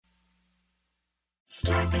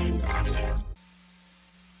Scarpins Avenue.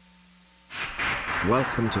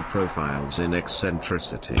 Welcome to Profiles in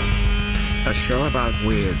Eccentricity, a show about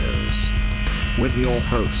weirdos. With your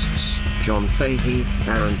hosts, John Fahey,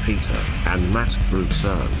 Aaron Peter, and Matt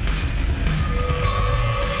Brousseau.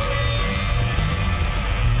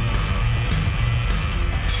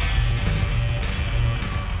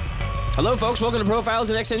 Hello, folks. Welcome to Profiles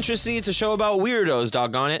in Eccentricity. It's a show about weirdos,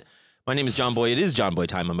 doggone it. My name is John Boy. It is John Boy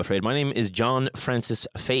time, I'm afraid. My name is John Francis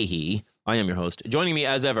Fahey. I am your host. Joining me,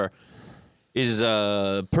 as ever, is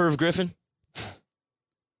Perv Griffin.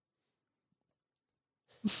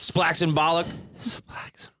 Splaxon Bollock.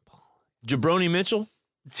 Jabroni Mitchell.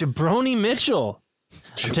 Jabroni Mitchell.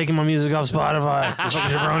 I'm taking my music off Spotify.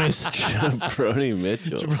 Fucking jabronis. Jabroni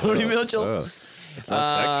Mitchell. Jabroni Mitchell. Oh. It's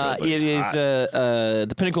not sexual, but It is hot.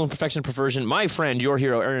 the pinnacle of perfection and perversion. My friend, your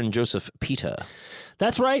hero, Aaron Joseph Peter.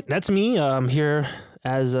 That's right. That's me. I'm here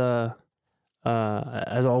as always.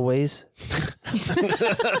 Good.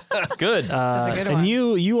 That's a good and one.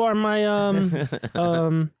 you are my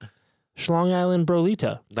Schlong Island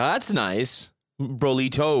Brolita. That's nice.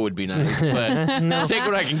 Brolito would be nice, but No, take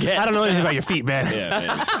what I can get. I don't know anything about your feet, man. Yeah, man.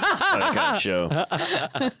 That kind of show.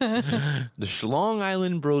 The Schlong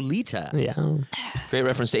Island Brolita. Yeah. Great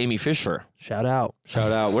reference to Amy Fisher. Shout out.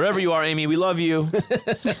 Shout out. Wherever you are, Amy, we love you.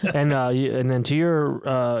 And then to your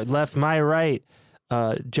left, my right,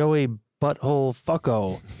 Joey Butthole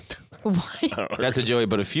Fucko. That's a Joey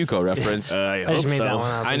Buttafuoco reference. I I just hope made so. that one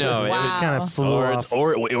up. I know. Wow. It just kind of flew Or, off.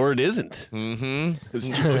 or it isn't. Mm-hmm. It's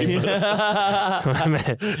Joey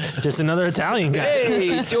Just another Italian guy.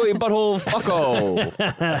 Hey, Joey Butthole Fucko.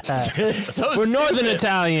 so We're Northern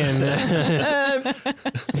Italian.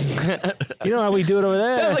 You know how we do it over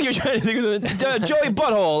there? Sounds like you're trying to think of Joey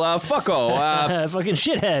Butthole Fucko. Fucking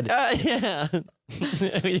shithead. Yeah.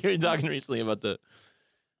 I mean, you were talking recently about the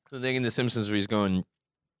thing in The Simpsons where he's going,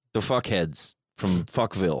 the fuckheads from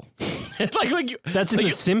Fuckville. like you, That's in like The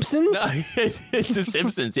you- Simpsons? it's The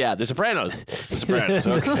Simpsons, yeah. The Sopranos. The Sopranos.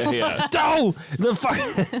 Okay, yeah. Oh, the fuck.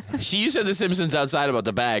 You said The Simpsons outside about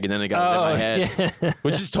the bag, and then it got in my head. yeah.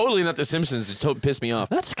 Which is totally not The Simpsons. It pissed me off.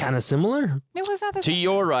 That's kind of similar. It was not the To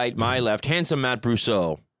your right, my left, handsome Matt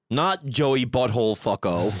Brousseau. Not Joey Butthole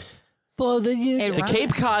Fucko. Well, It The runs-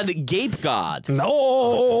 Cape Cod Gape God.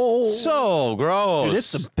 No. So gross. Dude,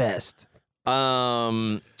 it's the best.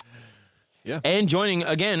 Yeah. And joining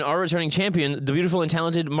again, our returning champion, the beautiful and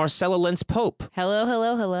talented Marcella Lentz Pope. Hello,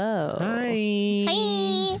 hello, hello.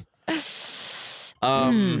 Hi.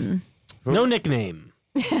 Hi. No nickname.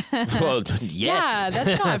 Well, yet. Yeah,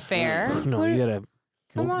 that's not fair. No, you gotta.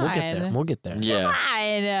 Come we'll get there. on. We'll get there. Yeah.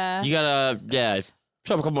 God. You gotta,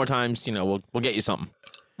 show up a couple more times. You know, we'll get you something.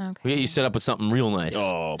 Okay. We'll get you set up with something real nice.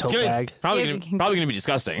 Oh, Tote It's bag. probably Yeah, gonna, be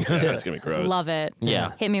disgusting. that's going to be gross. Love it.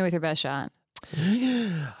 Yeah. Hit me with your best shot.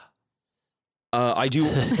 I do.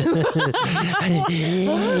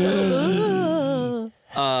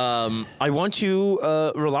 I want to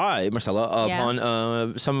rely, Marcella,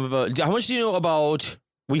 upon some of. How much do you know about?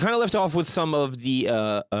 We kind of left off with some of the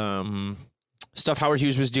stuff Howard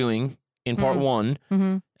Hughes was doing in part one.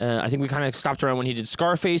 Mm-hmm. I think we kind of stopped around when he did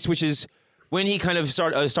Scarface, which is when he kind of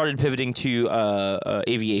started pivoting to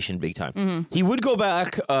aviation big time. Mm-hmm. He would go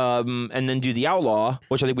back and then do The Outlaw,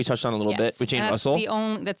 which I think we touched on a little bit with Jane And Russell. he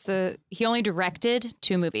only directed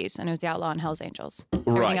 2 movies, and it was The Outlaw and Hell's Angels.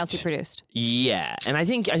 Everything Right. else he produced. Yeah, and I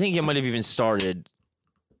think it might have even started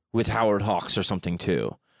with Howard Hawks or something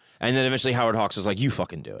too, and then eventually Howard Hawks was like, "You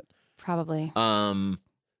fucking do it," Probably.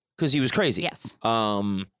 because he was crazy. Yes.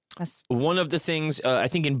 That's One of the things I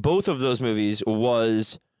think in both of those movies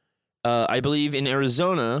was, I believe in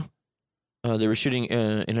Arizona, they were shooting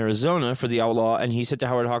in Arizona for The Outlaw, and he said to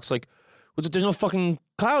Howard Hawks like, well, "There's no fucking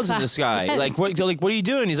clouds in the sky. Yes. Like what are you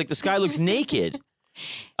doing?" He's like, "The sky looks naked."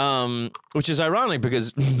 Which is ironic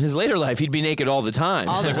because his later life he'd be naked all the time.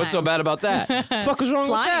 All the Like, what's so time. bad about that? Fuck is wrong with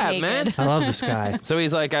Flying that, naked. man? I love the sky. So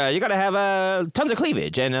he's like, you gotta have tons of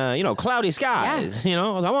cleavage and cloudy skies. You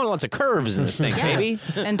know, I want lots of curves in this thing, Yeah. baby.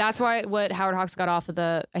 And that's what Howard Hawks got off of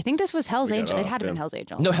the. I think this was Hell's We got Angel. It off, had to have been yeah. Hell's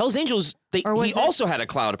Angel. No, Hell's Angels. Or was He it- also had a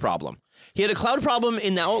cloud problem. He had a cloud problem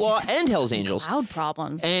in The Outlaw and Hell's Angels. Cloud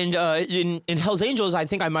problem. And in Hell's Angels, I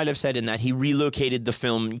think I might have said in that he relocated the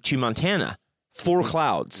film to Montana for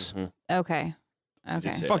clouds. Okay.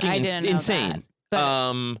 Okay. say Fucking I didn't know insane.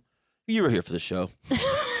 that. But You were here for the show. Good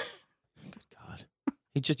God.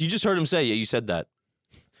 You just heard him say, yeah, you said that.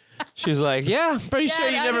 She's like, yeah, pretty sure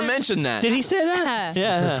you I never didn't- mentioned that. Did he say that?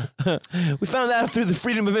 Yeah. We found out through the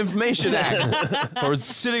Freedom of Information Act. Or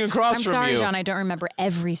sitting across I'm from sorry, you. John. I don't remember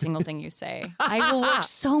every single thing you say. I will work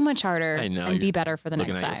so much harder I know, and be you're better for the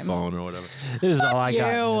Looking next at time. your phone or whatever. This is all I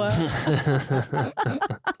got.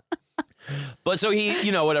 But so he,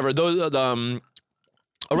 whatever. Those,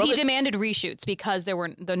 He demanded reshoots because there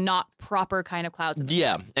were the not proper kind of clouds.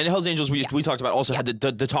 yeah, and Hell's Angels we talked about also had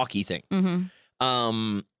the talkie thing.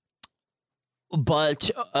 Mm-hmm.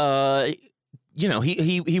 But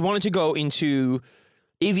he wanted to go into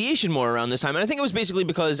aviation more around this time, and I think it was basically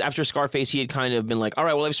because after Scarface he had kind of been like, all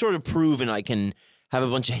right, well I've sort of proven I can have a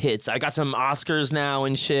bunch of hits. I got some Oscars now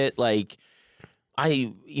and shit. Like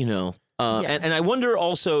and I wonder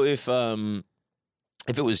also if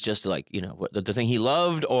it was just like the thing he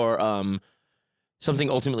loved or something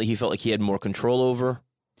ultimately he felt like he had more control over.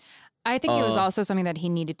 I think it was also something that he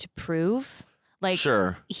needed to prove. Like,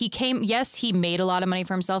 Sure. he made a lot of money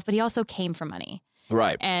for himself, but he also came from money.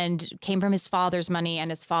 Right. And came from his father's money and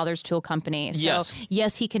his father's tool company. So,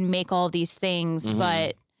 Yes. he can make all these things,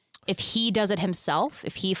 but if he does it himself,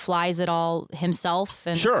 if he flies it all himself,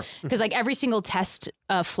 and Sure. because like every single test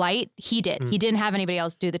flight he did, he didn't have anybody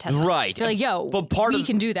else do the test. Right. They're like, yo, But we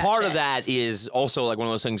can do that. Part of shit. that is also like one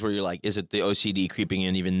of those things where you're like, is it the OCD creeping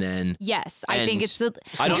in even then? Yes, I And think it's.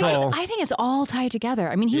 I don't know. I think it's all tied together.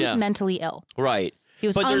 I mean, he Yeah. was mentally ill. Right. He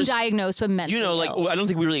was But there's- undiagnosed, but mentally ill. I don't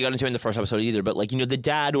think we really got into it in the first episode either, but the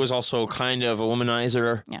dad was also kind of a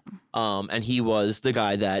womanizer. Yeah. And he was the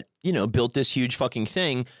guy that, built this huge fucking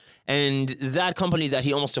thing. And that company that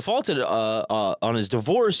he almost defaulted on his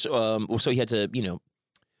divorce, so he had to,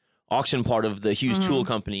 auction part of the huge tool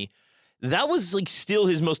company. That was like still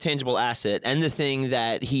his most tangible asset, and the thing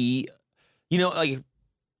that he,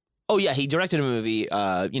 he directed a movie.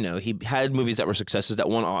 He had movies that were successes that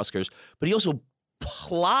won Oscars, but he also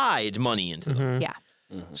applied money into them. Yeah.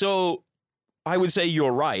 So I would say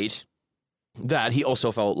you're right that he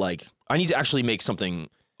also felt like I need to actually make something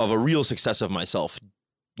of a real success of myself.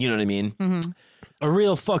 You know what I mean? Mm-hmm. A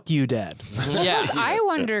real fuck you, dad. Yeah. I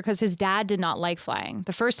wonder because his dad did not like flying.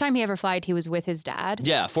 The first time he ever flied, he was with his dad.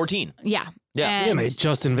 Yeah, 14. Yeah. Yeah. And Yeah, they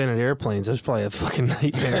just invented airplanes. That was probably a fucking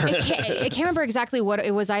nightmare. I can't remember exactly what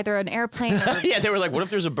it was. Either an airplane or Yeah, they were like, what if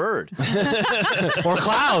there's a bird? Or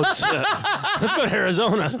clouds. Let's go to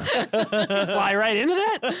Arizona. Fly right into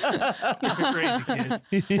that? You're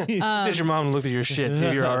crazy, kid. Did your mom look at your shit, see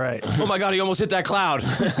if you're all right. Oh my God, he almost hit that cloud.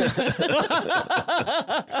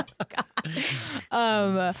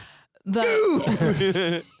 but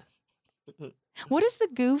what is the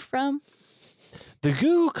goo from? The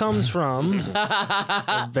goo comes from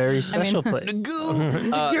a very special place.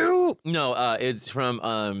 Goo. Goo. No, it's from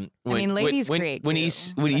Ladies' great. when goo,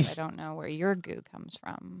 he's but I don't know where your goo comes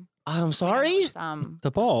from. I'm sorry.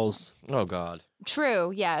 The balls. Oh God.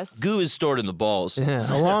 True. Yes. Goo is stored in the balls,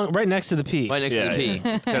 Yeah, right next to the pee. right next to the pee.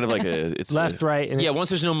 It's kind of like it's Left, right, and Yeah, once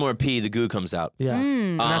there's no more pee, the goo comes out. yeah.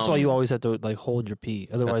 And that's why Um, you always have to like hold your pee,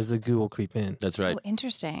 otherwise the goo will creep in. That's right. Oh,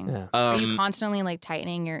 interesting. Yeah. Are you constantly like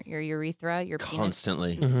tightening your urethra, your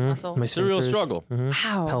Constantly. penis muscle? My It's a real sphincters, struggle.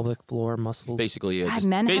 Wow. pelvic floor muscles. Basically, God, just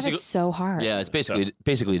men have basically, it so hard. yeah, it's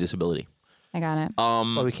basically a disability. I got it.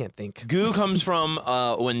 That's why we can't think. Goo comes from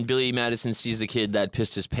when Billy Madison sees the kid that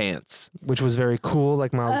pissed his pants. Which was very cool,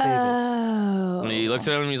 like Miles Davis. Oh. When he looks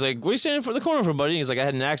at him, he's like, "What are you standing for the corner for, buddy?" He's like, "I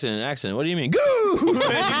had an accident." What do you mean? Goo!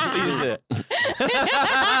 And he sees it.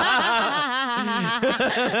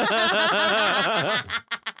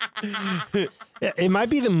 Yeah, it might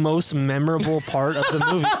be the most memorable part of the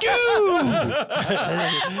movie.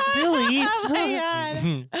 Billy,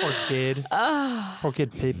 poor kid. Poor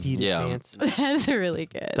kid peed his Yeah. pants. That's really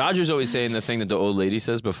good. Dodger's always saying the thing that the old lady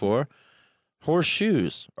says before: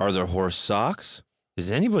 "Horseshoes. Are there horse socks?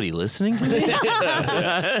 Is anybody listening to me?"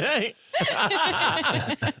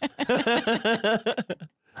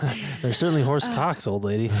 There's certainly horse cocks, old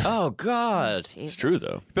lady. Oh God. It's true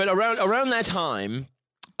though. But around that time,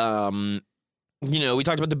 we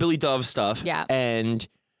talked about the Billy Dove stuff. Yeah. And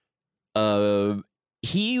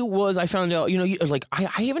he was, I found out,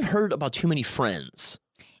 I haven't heard about too many friends,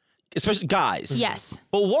 especially guys. Yes.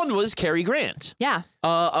 But one was Cary Grant. Yeah.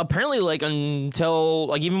 Apparently,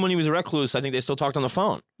 until even when he was a recluse, I think they still talked on the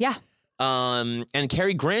phone. Yeah. And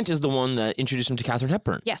Cary Grant is the one that introduced him to Katharine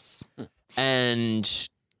Hepburn. Yes. And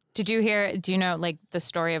Do you know the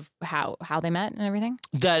story of how they met and everything?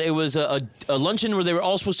 that it was a luncheon where they were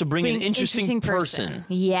all supposed to bring an interesting person.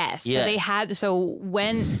 Yes. Yes. So they had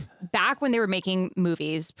back when they were making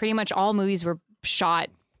movies, pretty much all movies were shot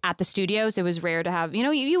at the studios. It was rare to have,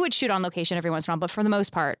 you would shoot on location every once in a while, but for the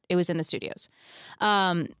most part, it was in the studios.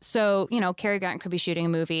 So, Cary Grant could be shooting a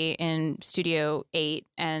movie in Studio 8,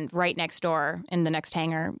 and right next door in the next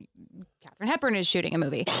hangar, Katharine Hepburn is shooting a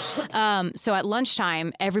movie. So at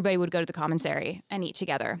lunchtime, everybody would go to the commissary and eat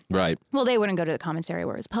together. Right. Well, they wouldn't go to the commissary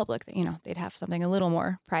where it was public. They'd have something a little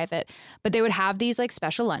more private. But they would have these like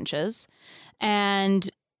special lunches. And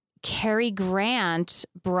Cary Grant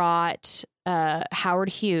brought Howard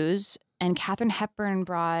Hughes, and Katharine Hepburn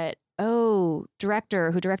brought,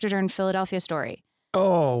 director who directed her in Philadelphia Story.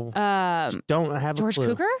 Oh, don't have George a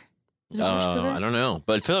clue. Cukor? Is it George Cukor? I don't know.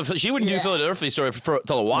 But she wouldn't do Philadelphia Story for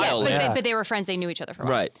a while. Yes, but they were friends. They knew each other for a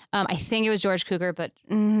while. Right. I think it was George Cukor, but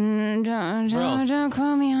don't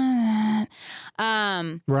quote me on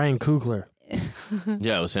that. Ryan Coogler,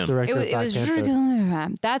 Yeah, it was him. director of It Black was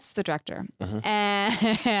Panther. that's the director,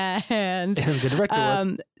 and The director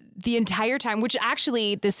was the entire time. Which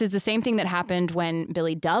actually, this is the same thing that happened when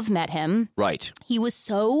Billy Dove met him. Right. He was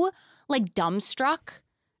so like dumbstruck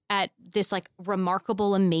at this like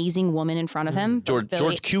remarkable, amazing woman in front of him. George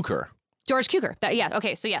Cukor. George Cukor.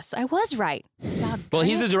 Okay, so yes, I was right. Well,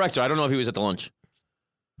 he's the director. I don't know if he was at the lunch.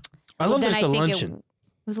 I love then that it's a I think luncheon. It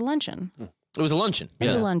was a luncheon. It was a luncheon. It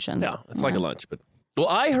was Yes. a luncheon. Yeah, it's like a lunch, but Well,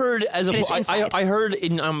 I heard as a But it's inside. I heard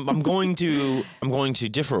in I'm going to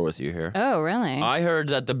differ with you here. Oh, really? I heard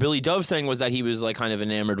that the Billy Dove thing was that he was like kind of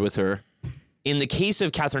enamored with her. In the case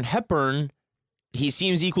of Katharine Hepburn, he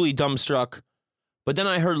seems equally dumbstruck. But then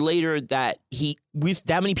I heard later that with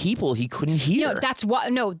that many people, he couldn't hear.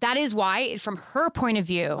 That is why, from her point of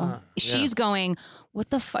view, she's going,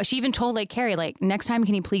 what the fuck? She even told like Cary, like, next time,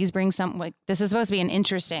 can you please bring some, like, this is supposed to be an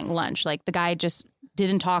interesting lunch. Like, the guy just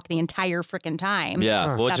didn't talk the entire freaking time.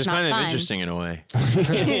 Yeah, well, it's That's just not kind of fun. interesting in a way.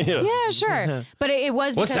 Yeah, sure. But it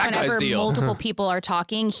was What's because that guy's whenever deal? multiple people are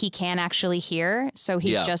talking, he can't actually hear. So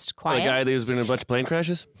he's just the quiet. guy who's been in a bunch of plane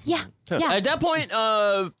crashes. Yeah. At that point,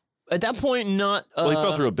 not. Well, he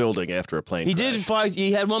fell through a building after a plane. He crash.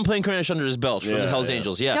 He had one plane crash under his belt from the Yeah, Hells yeah.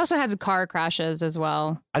 Angels. Yeah. He also has car crashes as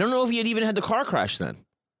well. I don't know if he had even had the car crash then.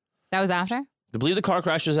 That was after? I believe the car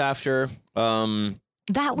crash was after.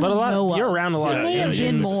 That we But know you're of. around a lot There of may have been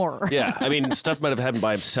engines. more. Yeah, I mean, stuff might have happened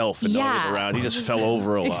by himself and no one was Yeah. around. He just fell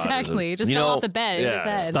over a lot. Exactly. Just You fell know, off the bed. yeah, in his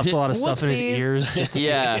head. Stuffed a lot of stuff in his Whoopsies. ears. Just to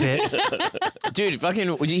Yeah. fit. Dude,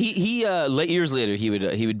 fucking years later he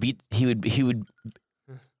would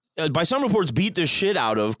by some reports beat the shit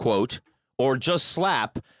out of, quote, or just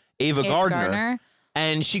slap Ava Gardner.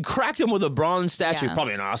 And she cracked him with a bronze statue, Yeah.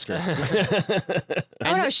 probably an Oscar.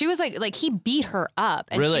 Oh no, she was like he beat her up,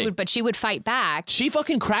 and Really? she would fight back. She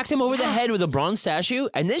fucking cracked him over the head with a bronze statue,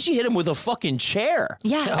 and then she hit him with a fucking chair.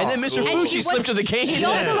 Yeah. And then Mr. And Fuji she was- slipped to the cane. She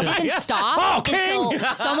also didn't stop King! until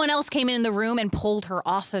someone else came in the room and pulled her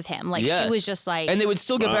off of him. Like Yes. she was just like, And they would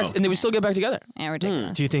still get back. And they would still get back together. yeah,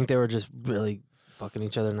 ridiculous. Do you think they were just really fucking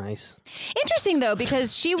each other nice? Interesting though,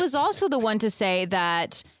 because she was also the one to say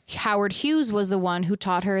that Howard Hughes was the one who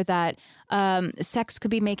taught her that sex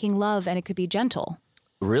could be making love and it could be gentle.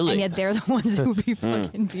 Really? And yet they're the ones who would be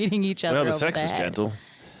fucking beating each other. Well, the over sex the was head. gentle.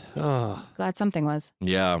 Oh, Glad something was.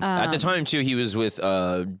 Yeah. At the time too, he was with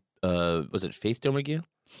was it Faith Domergue?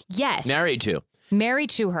 Yes. Married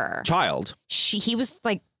to her. child. He was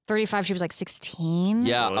like 35. She was like 16.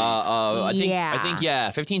 Yeah. I think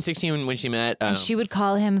Yeah. 15, 16 when she met. And she would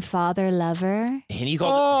call him father lover, and he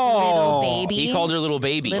called little baby. he called her little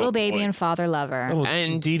baby. little baby boy. and father lover. little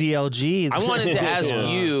And DDLG. I wanted to ask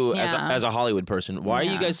you Yeah. as a Hollywood person, why are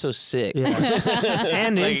you guys so sick? Yeah.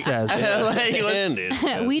 And incest.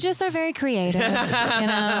 Like, We just are very creative, you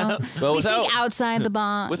know. Well, We think outside the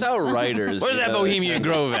box. without writers. where's you that know, Bohemian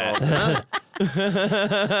Grove at?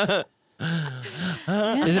 Huh?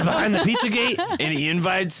 Is it behind the pizza gate? Any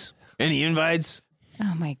invites? Any invites?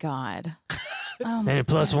 Oh my god. Oh my Any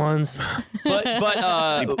plus ones? But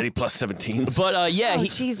Any plus 17. yeah, Oh, he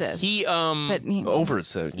Jesus. he But Over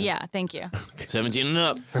 17. yeah, thank you. 17 and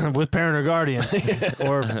up. With parent or guardian.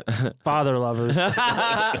 Or father lovers.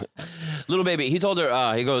 Little baby. He told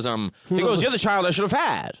her. He goes, you're the child I should have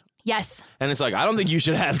had. Yes. And it's like, I don't think you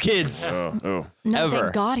should have kids. Oh. No, Ever.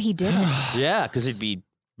 thank God he didn't. Yeah, because he'd be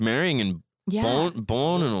marrying and Yeah.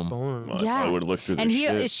 boning them. Well, Yeah. I would have looked through And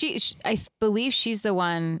this he, shit. she, I believe she's the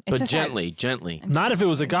one. But It's just like- gently. Not if it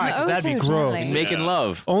was a guy, because Oh, that'd be so gross. gently. Making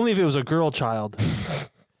love. Only if it was a girl child.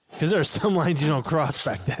 Because there are some lines you don't cross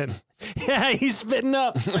back then. Yeah, he's spitting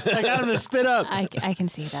up. I got him to spit up. I can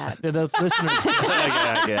see that. The listeners.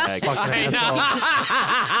 Okay. Fucking asshole.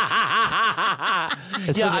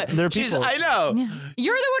 It's Yeah, for their she's- people. I know.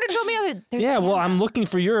 You're the one who told me. There's Yeah, a well, camera. I'm looking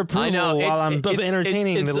for your approval I know. while I'm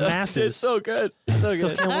entertaining the masses. It's so good. It's so So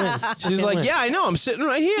good. can't win. She's Can't like, win. yeah, I know. I'm sitting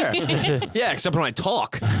right here. Yeah, except when I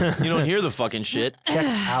talk, you don't hear the fucking shit. Check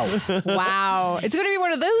out. Wow. It's going to be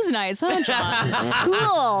one of those nights, huh, John?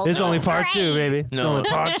 Cool. It's only part 2, baby. It's No. only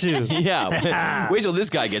part 2. Yeah. Wait till this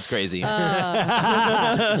guy gets crazy.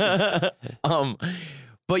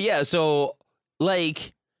 But yeah, so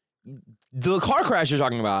like the car crash you're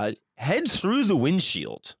talking about head through the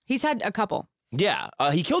windshield. He's had a couple. Yeah,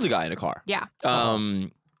 he killed a guy in a car. Yeah.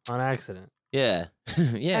 On accident. Yeah,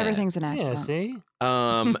 yeah. Everything's an Yeah, accident. see?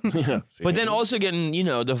 But then also getting,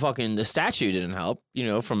 the statue didn't help,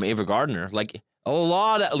 from Ava Gardner. Like a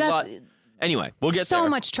lot. Anyway, we'll get so there.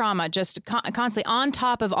 much trauma just constantly on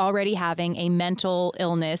top of already having a mental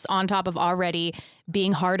illness, on top of already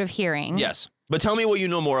being hard of hearing. Yes, but tell me what you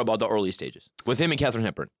know more about the early stages with him and Katharine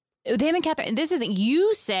Hepburn. With him and Catherine, this is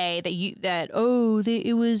you say that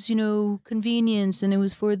it was convenience and it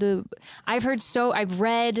was for the. I've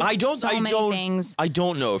read many things. I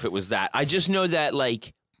don't know if it was that. I just know that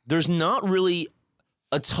like there's not really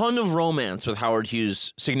a ton of romance with Howard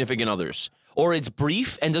Hughes' significant others, or it's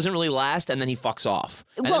brief and doesn't really last, and then he fucks off.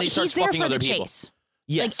 And Well, then he starts he's there fucking for other the people. chase.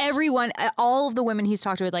 Yes, Like everyone, all of the women he's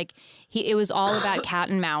talked to, it was all about cat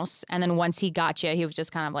and mouse. And then once he got you, he was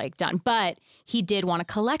just kind of like done. But he did want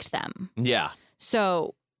to collect them. Yeah.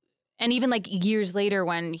 So, and even like years later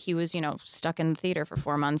when he was, stuck in the theater for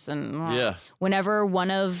 4 months and Yeah. whenever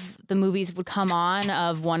one of the movies would come on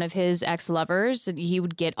of one of his ex-lovers, he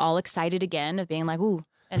would get all excited again of being like, ooh,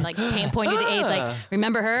 and like pointing to AIDS, like,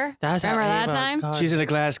 remember her? That's how remember that Ava time? got- She's in a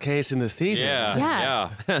glass case in the theater. Yeah.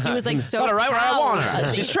 He was like so Got her right where I want proud.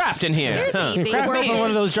 her. She's trapped in here. Seriously, they Crack were open one of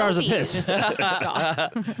his those jars of trophies.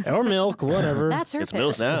 piss. Or milk, whatever. That's her It's piss.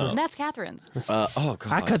 milk now. That's Catherine's. Oh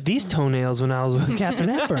God. I cut these toenails when I was with Katharine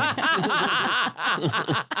Hepburn.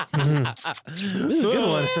 This is a good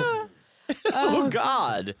one. Oh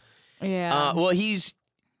God. Yeah. Well,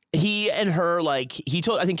 he and her, like, he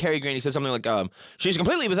told, I think Cary Grant, he said something like, she's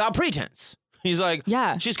completely without pretense. He's like,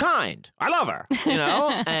 Yeah. she's kind. I love her,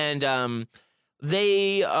 and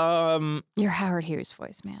they Your Howard Hughes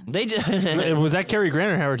voice, man. they just Was that Cary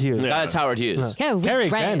Grant or Howard Hughes? that's Howard Hughes. Yeah, Cary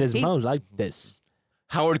Grant is more like this.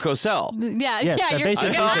 Howard Cosell. Yeah, Yes, yeah, they're you're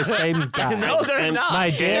basically the same guy. No, they're not. My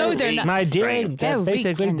dear, No, they're not. my dear, Grant. they're Cary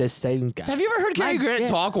basically Grant. the same guy. Have you ever heard Cary My Grant God.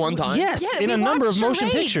 talk one time? Yes, Yeah, in we a number of watched motion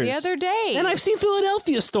Charade pictures. the other day. And I've seen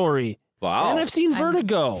Philadelphia Story. Wow. And I've seen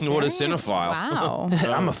Vertigo. What a cinephile. Wow.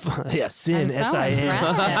 I'm a sin, I'm so S-I-N.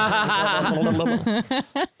 impressed.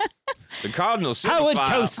 The Cardinal Howard cinephile.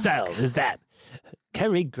 Cosell is that.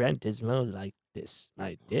 Cary Grant is more like this,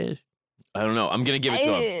 my dear. I don't know. I'm gonna give it to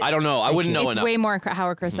him. I don't know. I wouldn't know It's enough. way more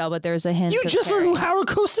Howard Cosell, but there's a hint. You of just learned Cary. who Howard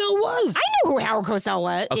Cosell was. I knew who Howard Cosell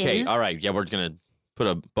was. Okay. is. All right. Yeah, we're gonna put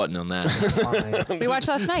a button on that. We watched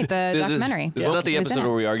last night the documentary. This is not the He was in episode it.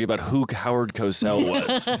 where we argue about who Howard Cosell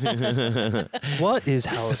was. What is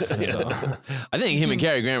Howard Cosell? I think him and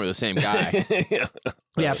Cary Grant were the same guy.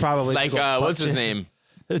 Yeah, probably. Like, what's his name?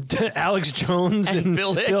 Alex Jones and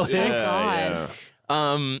Bill Hicks. God.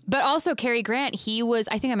 yeah. But also Cary Grant, he was,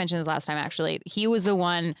 I think I mentioned this last time actually, he was the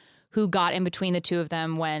one who got in between the two of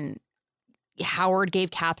them when Howard gave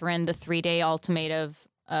Catherine the 3-day ultimatum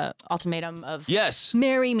of Yes.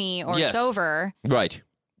 marry me or Yes. it's over. Right.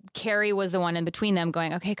 Carrie was the one in between them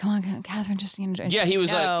going, okay, come on, Catherine, just, Yeah, he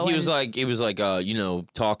was no, like,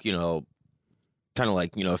 talk, kind of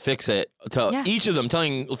like, fix it. Tell Yeah. each of them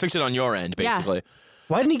fix it on your end, Yeah. basically.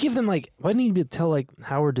 Why didn't he give them why didn't he tell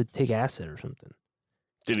Howard to take acid or something?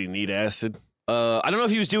 Did he need acid? I don't know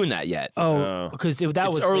if he was doing that yet. Oh, because that It's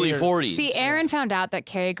was early later. 40s. See, Aaron found out that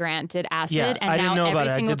Cary Grant did acid, Yeah, and I didn't now know about every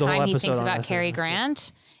it. I single did the whole time he episode thinks on about acid. Cary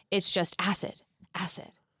Grant, it's just acid.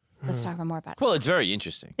 Let's talk about more about it. Well, it's very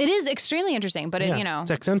interesting. It is extremely interesting, but it, Yeah,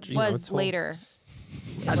 it's eccentric. was it's whole- later.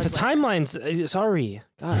 The timelines. Sorry,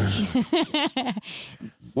 gosh.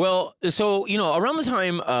 Well, so around the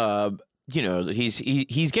time,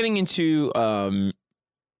 he's getting into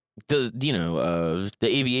the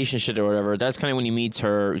aviation shit or whatever. That's kind of when he meets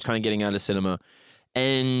her. He's kind of getting out of cinema,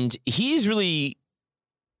 and he's really,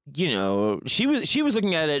 she was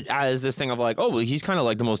looking at it as this thing of like, oh, well, he's kind of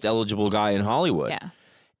like the most eligible guy in Hollywood. Yeah.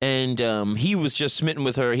 And he was just smitten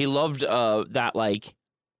with her. He loved that, like,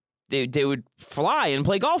 they would fly and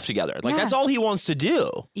play golf together. Like, Yeah. that's all he wants to do.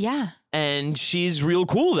 Yeah. And she's real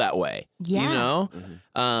cool that way. Yeah.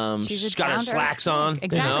 She's got her down-to-earth slacks chick. on.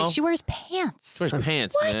 Exactly. She wears pants. She wears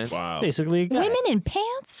pants, man. Wow. Basically, a guy. Women in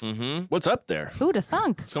pants? Mm-hmm. What's up there? Who'd have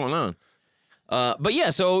thunk? What's going on? But yeah,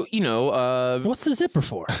 so, What's the zipper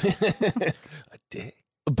for? A dick.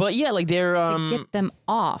 But yeah, like they're to get them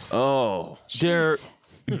off. Oh. they're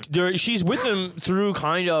Jesus. she's with them through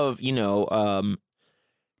kind of, you know,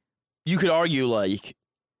 you could argue like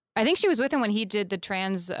I think she was with him when he did the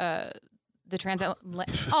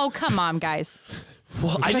Oh, come on, guys.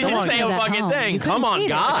 well, I But didn't the say a ones at fucking home. thing. You couldn't Come on, see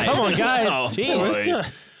this. guys. Come on, guys. Oh, Gee, boy.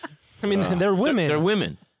 I mean, they're women. They're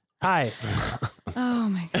women. Hi. Oh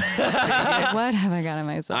my God. What have I gotten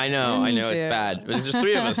myself? I know, it's into? bad. There's just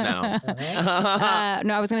three of us now.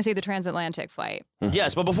 No, I was going to say the transatlantic flight.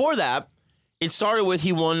 Yes, but before that, it started with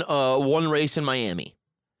he won one race in Miami,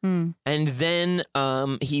 and then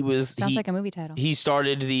Sounds like a movie title. he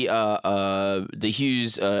started the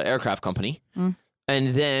Hughes aircraft company, and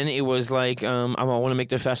then it was like I want to make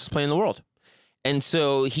the fastest plane in the world, and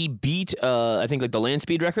so he beat I think like the land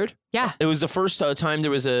speed record. Yeah. It was the first time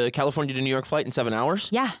there was a California to New York flight in 7 hours.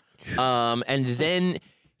 Yeah. And then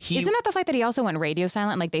he Isn't that the flight that he also went radio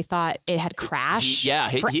silent? Like they thought it had crashed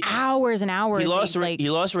for hours and hours. he lost Like, he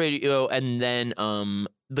lost radio, and then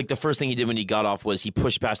like the first thing he did when he got off was he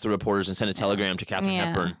pushed past the reporters and sent a telegram to Katharine Yeah.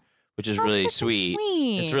 Hepburn, which is How really freaking sweet.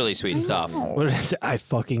 sweet. It's really sweet stuff. What did it say? I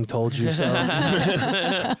fucking told you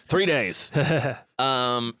so. 3 days.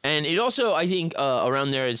 And it also, I think,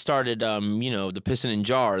 around there it started, you know, the pissing in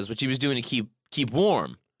jars, which he was doing to keep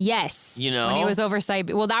warm. yes. You know? When he was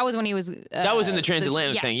oversight. Well, that was when he was. That was in the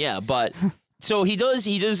transatlantic yes. thing, yeah. But so he does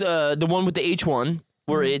the one with the H1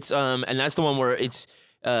 where it's and that's the one where it's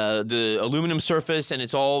the aluminum surface and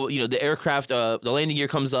it's all, you know, the aircraft, the landing gear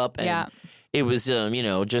comes up and Yeah. it was you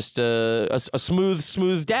know, just a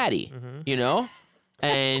smooth daddy, you know,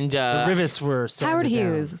 and The rivets were Howard sanded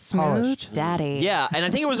down, Hughes, smooth polished. daddy. yeah, and I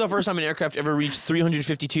think it was the first time an aircraft ever reached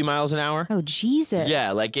 352 miles an hour. Oh Jesus.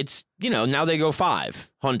 Yeah, like it's, you know, now they go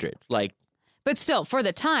 500. Like But still, for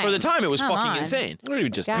the time. for the time, it was Come fucking on. insane. Or you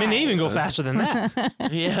just God. I mean, they even go faster than that.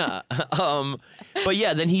 Yeah. But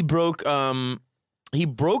yeah, then he broke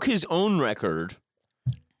his own record,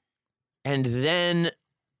 and then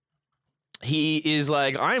he is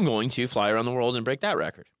like, I'm going to fly around the world and break that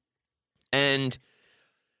record. And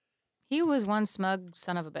He was one smug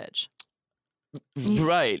son of a bitch.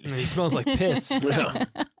 right. He smelled like piss.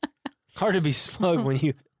 Hard to be smug when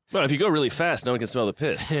you Well, if you go really fast, no one can smell the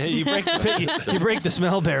piss. you break the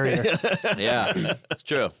smell barrier. Yeah, it's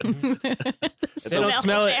true. They don't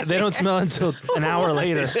smell it. They don't smell until an hour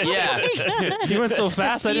later. Yeah. He went so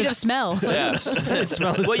fast. I Speed didn't of smell. Yeah.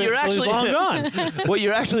 smell his Well, you're piss till he's actually- long gone. What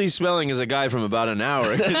you're actually smelling is a guy from about an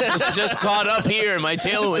hour. just caught up here in my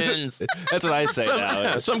tailwinds. That's what I say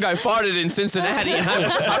now. Some guy farted in Cincinnati, and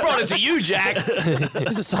I brought it to you, Jack.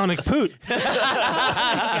 It's a sonic poot.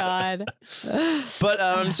 God.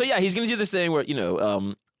 But so yeah, he's gonna do this thing where, you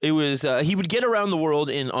know, it was he would get around the world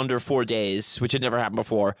in under 4 days, which had never happened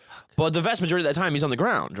before. But the vast majority of that time, he's on the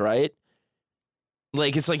ground, right?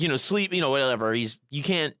 Like it's like, you know, sleep, you know, whatever. He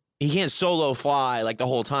can't solo fly like the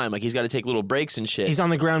whole time. Like he's got to take little breaks and shit. He's on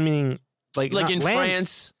the ground, meaning like like not in land.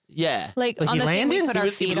 France, yeah. Like Like on he the thing we landed? put He our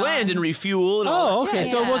would, he feet would land on. and refuel. And all Oh, okay.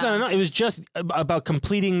 Yeah, So it yeah. wasn't. It was just about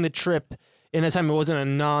completing the trip in a time. It wasn't a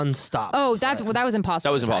non-stop. Oh, that was impossible.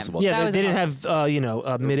 That was at the time. impossible. yeah. that They, was they didn't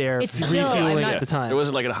have midair It's still- I'm refueling not- at the time. It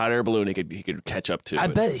wasn't like a hot air balloon he could catch up to. I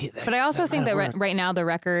And- bet. But I also think that worked. right now the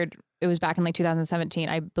record, it was back in like 2017.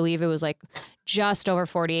 I believe it was like just over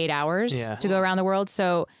 48 hours Yeah. to go around the world.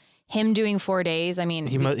 So him doing 4 days, I mean,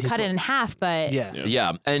 He we he's cut it like- in half, but Yeah.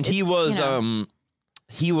 Yeah, and he It's, was you know.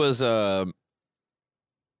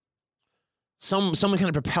 Some kind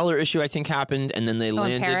of propeller issue I think happened, and then they in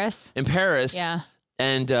landed Paris. in Paris. Yeah.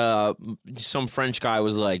 And some French guy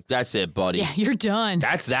was like, "That's it, buddy. Yeah, you're done.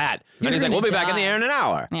 That's that." You're And he's like, gonna "We'll be back in the die." air in an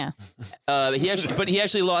hour." Yeah. He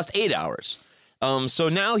actually lost 8 hours. So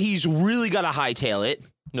now he's really got to hightail it.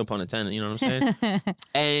 No pun intended. You know what I'm saying?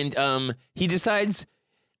 And he decides.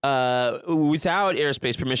 Without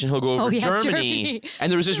airspace permission, he'll go over Oh, yeah, Germany. Germany.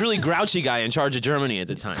 And there was this really grouchy guy in charge of Germany at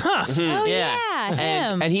the time. Oh, yeah.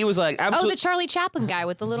 Him. And he was like, Oh, absolutely. the Charlie Chaplin guy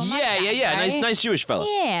with the little yeah. mustache, right? Nice Jewish fella.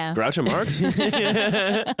 Yeah. Groucho Marx?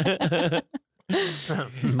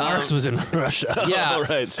 Marx was in Russia. Yeah, All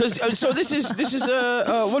right. Because so this is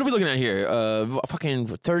what are we looking at here? Fucking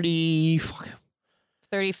 30.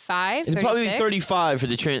 35, It'd probably be 36? 35 for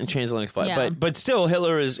the transatlantic flight, Yeah. but still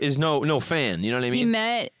Hitler is no fan. You know what I He mean?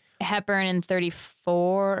 met Hepburn in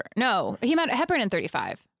 34. No, he met Hepburn in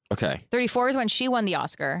 35. Okay. 34 is when she won the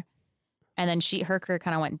Oscar. And then her career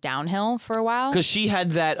kind of went downhill for a while. Because she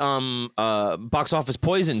had that box office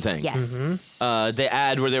poison thing. Yes. The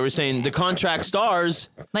ad where they were saying the contract stars.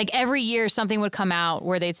 Like every year something would come out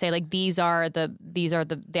where they'd say like these are the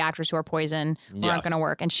actors who are poison who Yeah. aren't going to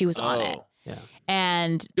work, and she was on it. Yeah.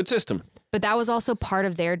 And Good system. but that was also part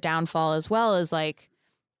of their downfall as well, is like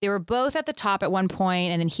They were both at the top at one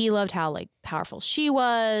point, and then he loved how like powerful she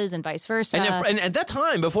was, and vice versa. And at that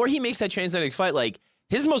time, before he makes that transatlantic flight, like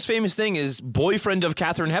his most famous thing is boyfriend of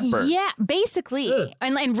Katharine Hepburn. Yeah, basically,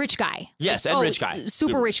 and rich guy. Yes, and rich guy.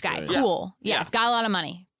 Super rich guy. Yeah. Cool. Yeah. Yes, got a lot of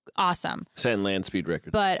money. Awesome. Set and land speed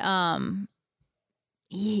record. But and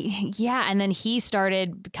then he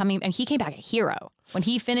started becoming, and he came back a hero when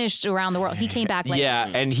he finished Around the World. He came back like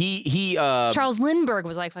and he Charles Lindbergh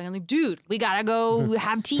was like, fucking like, dude, we gotta go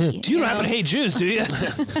have tea. You don't happen to hate Jews, do you?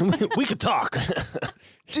 We could talk.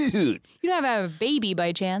 Dude, You don't have a baby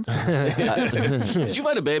by chance. did you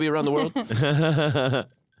find a baby around the world?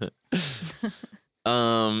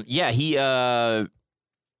 he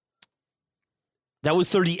that was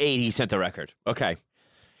 38 he sent the record. Okay.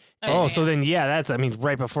 Oh, so then, that's, I mean,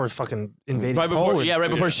 right before fucking invading Poland.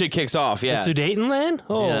 Right before shit kicks off. Yeah. The Sudetenland?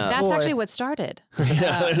 Oh, Yeah. That's boy. actually what started.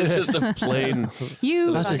 Yeah, it was just a plane.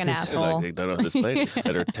 You That's fucking just- asshole. Like, I don't know this plane.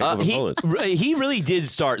 Better take over Poland. He really did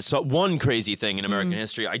start one crazy thing in American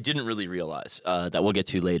history I didn't really realize that we'll get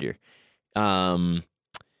to later. Teddy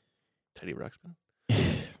Ruxpin.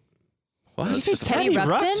 What? Did you say Teddy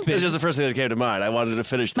Ruxpin? It's just the first thing that came to mind. I wanted to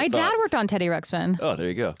finish the My thought. dad worked on Teddy Ruxpin. Oh, there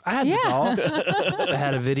you go. I had the doll. I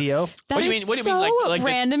had a video. That What do you is mean- what do you so mean, like the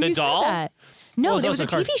random doll? you said that. No, Well, it was a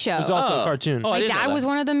TV show. It was also a cartoon. Oh, I My didn't know dad that. was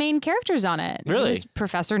one of the main characters on it. Really? He was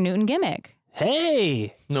Professor Newton Gimmick.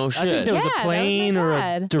 Hey. No I shit. think there was Yeah, a plane that was or my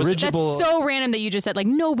a dad. dirigible. That's so random that you just said, like,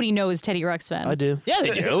 nobody knows Teddy Ruxpin. I do. Yeah,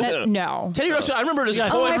 they do. No. Teddy Ruxpin. I remember it as a Yeah.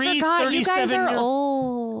 Oh, I Every forgot. You guys are 37-year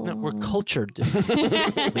old. No, we're cultured.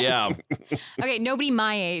 yeah. Okay, nobody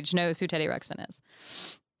my age knows who Teddy Ruxpin is.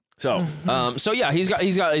 So, So yeah, he's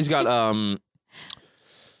got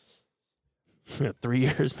 3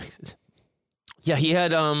 years makes it. yeah, he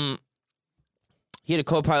had a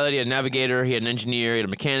co-pilot, he had a navigator, he had an engineer, he had a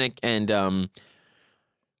mechanic, and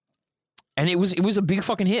it was a big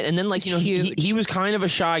fucking hit. And then like, you know, Huge. he was kind of a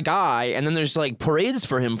shy guy, and then there's like parades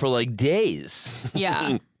for him for like days,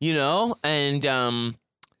 Yeah. you know? And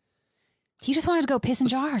He just wanted to go piss in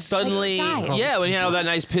jars. suddenly, Like, guys. yeah, when he had all that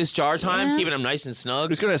nice piss jar time, Yeah. keeping him nice and snug.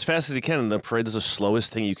 he's going as fast as he can in the parade. That's the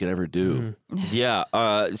slowest thing you can ever do. Yeah.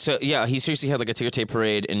 So yeah, he seriously had like a ticker tape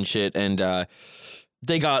parade and shit, and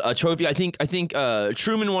they got a trophy. I think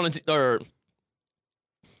Truman wanted to, or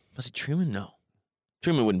was it Truman? No,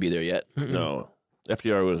 Truman wouldn't be there yet. No.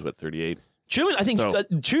 FDR was, 38? Truman, I think No,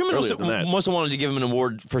 Truman earlier than that. must have wanted to give him an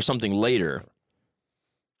award for something later.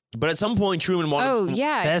 But at some point, Truman wanted. Oh,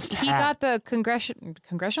 yeah. Best he hat. got the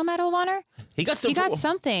Congressional Medal of Honor? He got some. He got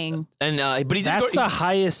something. And but he didn't That's go. the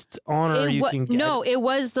highest honor you can get. No, it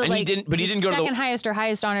was the And he like didn't- but he the didn't go to the- second highest or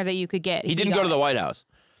highest honor that you could get. He didn't go to the White House.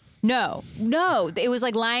 No, it was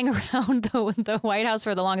like lying around the White House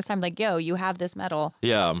for the longest time. Like, yo, you have this medal.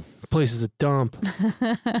 Yeah. The place is a dump.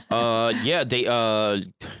 Yeah. They.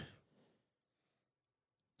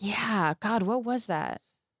 Yeah, God, what was that?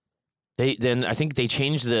 Then I think they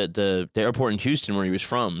changed the airport in Houston where he was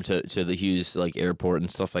from to the Hughes like airport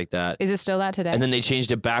and stuff like that. Is it still that today? And then they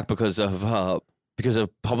changed it back because of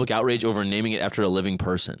public outrage over naming it after a living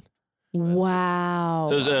person. wow.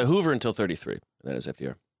 So it was Hoover until 33. And that is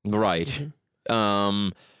FDR. Right.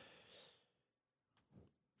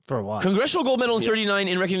 For a while. Congressional Gold Medal in 39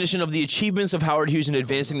 in recognition of the achievements of Howard Hughes in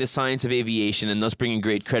advancing the science of aviation and thus bringing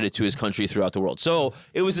great credit to his country throughout the world. So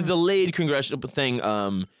it was a delayed congressional thing.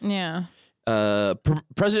 Yeah.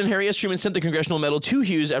 President Harry S. Truman sent the Congressional Medal to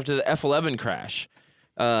Hughes after the F-11 crash.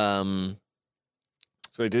 So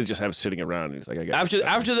he did just have it sitting around. He's like, I got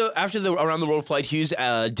After the around the world flight, Hughes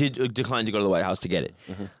did decline to go to the White House to get it.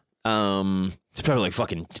 It's probably like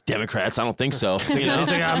fucking Democrats. I don't think so. You know? He's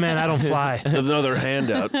like, oh man, I don't fly. another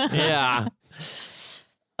handout. Yeah.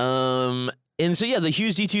 And so yeah, the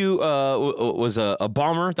Hughes D2 was a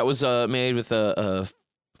bomber that was made with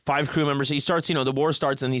 5 crew members. He starts, the war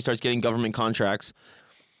starts, and he starts getting government contracts,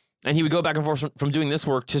 and he would go back and forth from doing this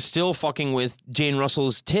work to still fucking with Jane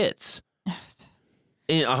Russell's tits.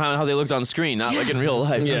 How they looked on screen, not like in real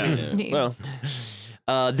life. Well,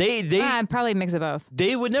 they probably a mix of both.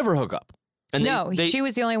 they would never hook up. And She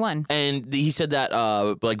was the only one. And he said that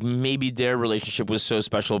like maybe their relationship was so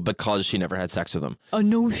special because she never had sex with him. Oh,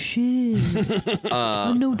 no shit.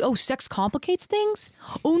 Oh, no. Oh, sex complicates things?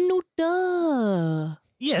 Oh, no, duh.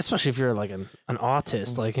 Yeah, especially if you're like an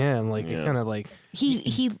artist like him. Like, it's kind of like.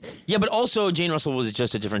 He Yeah, but also Jane Russell was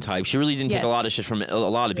just a different type. She really didn't take Yes. a lot of shit from a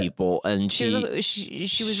lot of people, and she was also,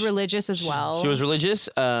 she was religious as well. She was religious.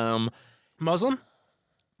 Muslim?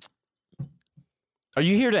 Are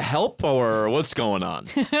you here to help, or what's going on?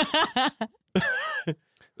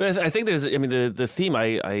 I think there's, the theme,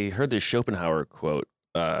 I heard this Schopenhauer quote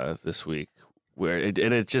this week where it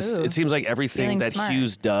Ooh. seems like everything Feeling that smart.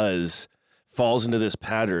 Hughes does falls into this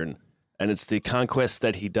pattern, and it's the conquests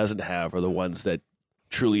that he doesn't have are the ones that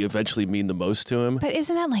truly eventually mean the most to him. But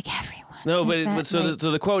isn't that like everyone? No, Is that so like-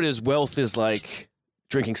 the quote is, wealth is like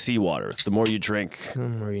drinking seawater. The more you drink, The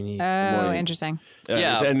more you need. Oh, more- interesting.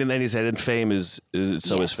 Yeah. and then he said, and fame is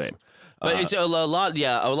so Yes. is fame. But it's a lot.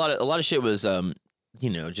 Yeah, a lot of shit was,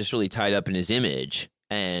 just really tied up in his image,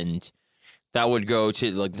 and that would go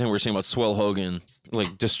to like the thing we were saying about Swell Hogan,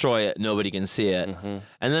 like destroy it, nobody can see it. Mm-hmm.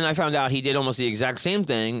 And then I found out he did almost the exact same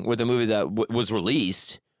thing with a movie that was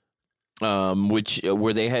released,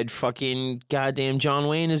 where they had fucking goddamn John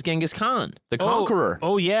Wayne as Genghis Khan, the Conqueror.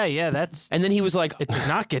 Oh yeah, that's. And then he was like, It did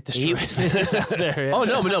not get destroyed. It's out there. Yeah. "Oh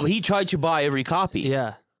no, but he tried to buy every copy,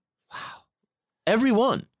 Yeah. every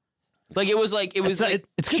one. Like it was like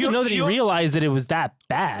It's good to know that he realized that it was that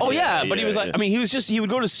bad. Oh yeah, but he was like, yeah. I mean, he would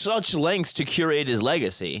go to such lengths to curate his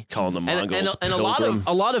legacy. Calling the And, Mongols and a pilgrim.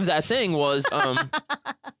 lot of that thing was,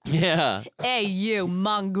 yeah. Hey, you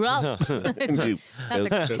mongrel.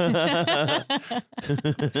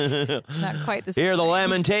 It's not quite the same. Hear the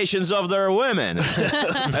lamentations of their women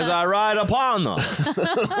as I ride upon them.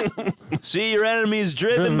 See your enemies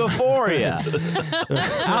driven before you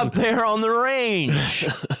out there on the range.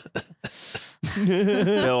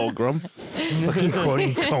 Pilgrim. Fucking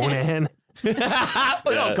quoting Conan.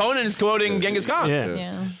 No, Conan is quoting Genghis Khan. Yeah.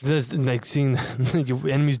 Yeah. There's like seeing your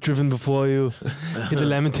enemies driven before you, hear the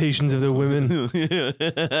lamentations of their women.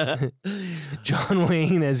 John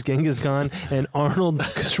Wayne as Genghis Khan and Arnold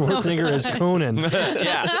Schwarzenegger as Conan.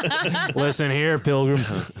 Yeah. Listen here, Pilgrim.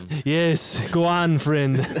 Yes, go on,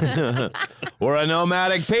 friend. We're a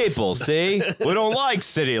nomadic people, see? We don't like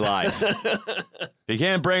city life. If you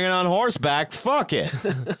can't bring it on horseback, fuck it.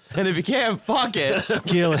 And if you can't fuck it,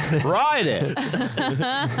 Kill it. ride it.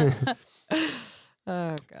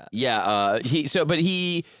 Oh god. Yeah, he's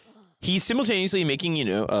simultaneously making,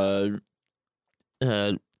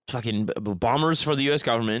 fucking bombers for the U.S.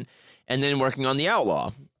 government, and then working on The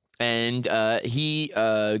Outlaw. And he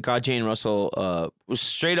got Jane Russell was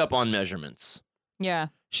straight up on measurements. Yeah.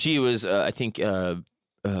 She was, I think, You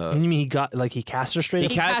mean he cast her straight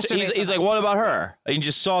he up? cast her, based on he's like, what about her? And he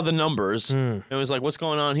just saw the numbers and was like, what's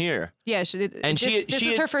going on here? Yeah. And this was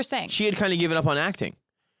had- her first thing. She had kind of given up on acting.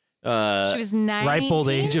 She was 19. Ripe old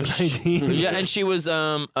age of 19. Yeah, and she was,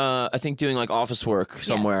 I think, doing like office work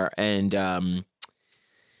somewhere, and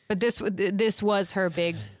But this was her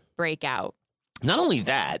big breakout. not only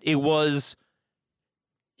that, it was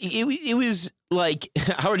like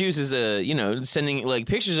Howard Hughes is sending like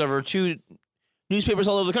pictures of her to newspapers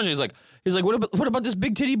all over the country. He's like, what about this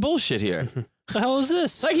big titty bullshit here? The hell is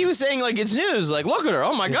this? Like he was saying, like it's news. Like look at her.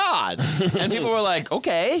 Oh my god. And people were like,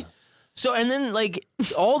 okay. So and then like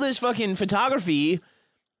all this fucking photography.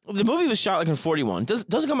 The movie was shot like in 41.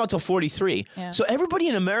 Doesn't come out till 43. Yeah. So everybody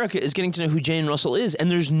in America is getting to know who Jane Russell is, and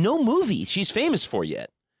there's no movie she's famous for yet.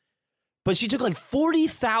 But she took like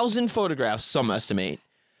 40,000 photographs, some estimate.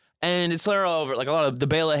 And it's all over, like a lot of the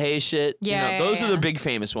Bela Hayes shit. Yeah, those are yeah. the big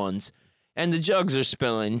famous ones. And the jugs are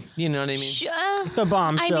spilling. You know what I mean? The I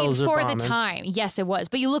bombshells mean, are for bombing. the time, yes, it was.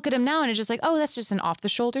 But you look at him now, and it's just like, oh, that's just an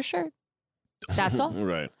off-the-shoulder shirt. That's all.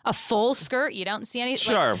 Right. A full skirt, you don't see any.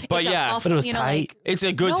 Sure, like, but it's a yeah. off- But it was you know, tight. like, It's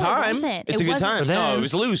a good No, it time. wasn't. It's It a good wasn't. time. For No, them. it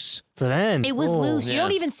was loose. For then. it was Whoa. loose. You Yeah.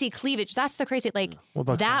 don't even see cleavage. That's the crazy. Like What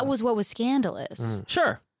about that that? was what was scandalous.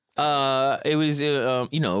 Sure. It was,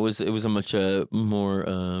 it was a much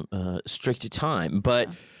more strict time, but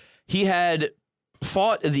he had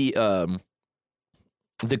fought the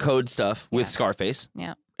code stuff with Yeah. Scarface,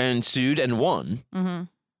 Yeah. and sued and won. Mm-hmm.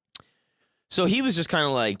 So he was just kind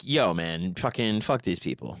of like, "Yo, man, fucking fuck these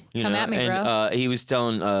people." You Come know? at me, and, bro. he was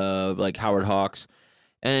telling like Howard Hawks,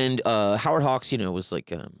 and Howard Hawks, was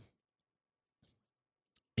like,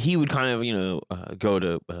 he would kind of go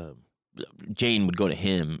to Jane would go to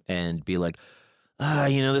him and be like,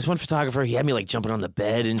 this one photographer, he had me like jumping on the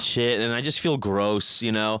bed and shit, and I just feel gross,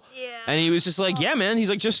 Yeah. And he was just like, yeah, man. He's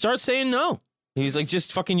like, just start saying no. He's like,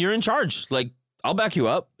 just fucking, you're in charge. Like, I'll back you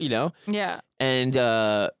up, Yeah. And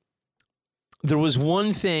there was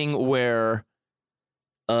one thing where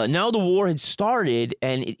now the war had started,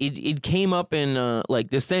 and it came up in like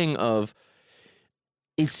this thing of,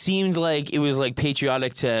 it seemed like it was like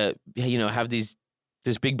patriotic to have this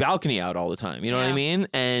big balcony out all the time. You know what I Yeah. mean?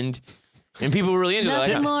 And people were really into it.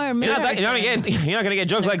 Nothing Like, more you're not gonna get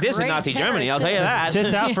jokes like this in great Nazi Germany. I'll tell you that.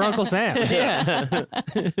 Sits out for Uncle Sam. Yeah.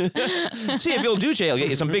 See if Il Duce will get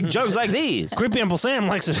you some big jokes like these. Creepy Uncle Sam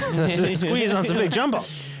likes to squeeze on some big jumbo.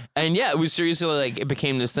 And yeah, it was seriously like, it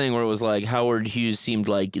became this thing where it was like Howard Hughes seemed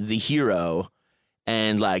like the hero,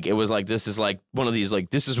 And like it was like this is like one of these like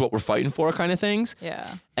this is what we're fighting for kind of things.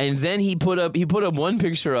 Yeah. And then he put up one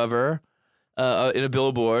picture of her in a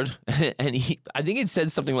billboard, and I think it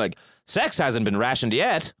said something like "sex hasn't been rationed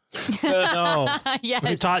yet." No.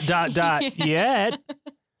 Yes. Dot yet.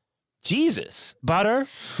 Jesus. Butter,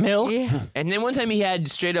 milk, Yeah. And then one time he had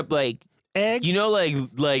straight up like eggs. you know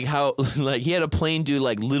like how like he had a plane do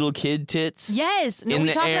like little kid tits. Yes. No, In we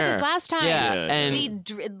the talked about air. this last time. Yeah, Yeah.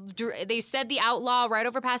 and They said the outlaw right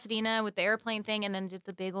over Pasadena with the airplane thing, and then did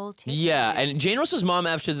the big old titties. yeah, and Jane Russell's mom,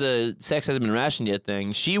 after the sex hasn't been rationed yet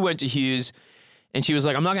thing, she went to Hughes, and she was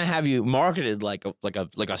like, "I'm not gonna have you marketed like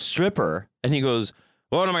a stripper." And he goes,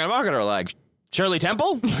 "What am I gonna market her like? Shirley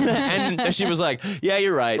Temple?" And she was like, "Yeah,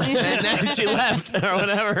 you're right." And then she left or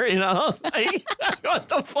whatever, you know. Like, what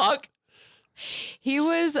the fuck? He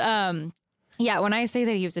was, yeah, when I say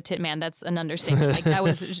that he was a tit man, that's an understatement. Like, that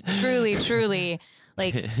was truly,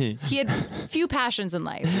 like, he had few passions in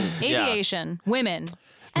life. Aviation, women,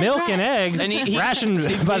 and Milk and breasts. eggs And he-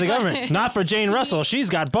 rationed by the government. Not for Jane Russell. She's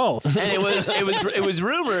got both. And it was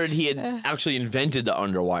rumored he had actually invented the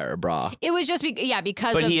underwire bra. It was just,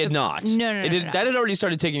 because But of he had the- not. No. That had already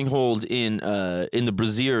started taking hold in the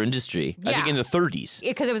brassiere industry. I think Yeah. in the 30s.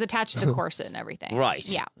 Because it was attached to the corset and everything. Right.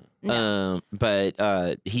 Yeah.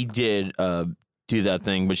 But he did do that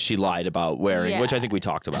thing, which she lied about wearing, which I think we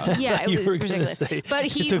talked about. Yeah, You it were was gonna ridiculous. say But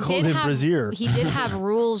it he took hold did in have brassiere. he did have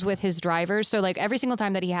rules with his drivers. So like every single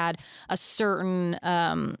time that he had a certain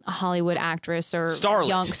Hollywood actress or Starlet.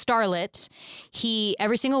 young starlet,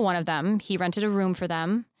 every single one of them, he rented a room for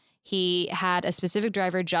them. He had a specific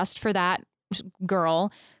driver just for that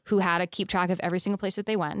girl who had to keep track of every single place that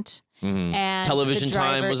they went. Mhm. And Television the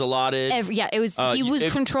time driver- was allotted. it was. He was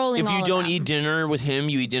if, controlling. If you all don't of them. eat dinner with him,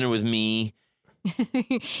 you eat dinner with me.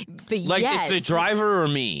 but Like yes. it's the driver or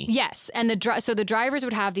me. Yes, and so the drivers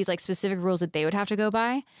would have these like specific rules that they would have to go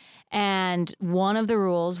by, and one of the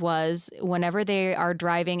rules was whenever they are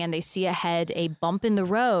driving and they see ahead a bump in the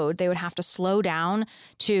road, they would have to slow down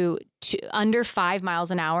to under 5 miles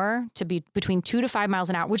an hour, to be between 2 to 5 miles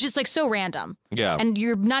an hour, which is like so random, Yeah. and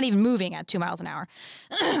you're not even moving at 2 miles an hour.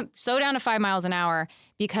 Slow down to 5 miles an hour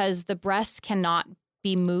because the breasts cannot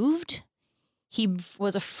be moved. He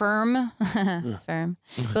was a firm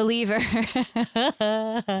believer.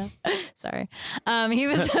 Sorry. He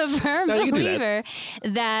was a firm No, you can do believer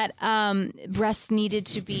that breasts needed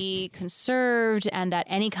to be conserved and that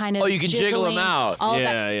any kind of Oh, you can jiggle 'em jiggling, out. all of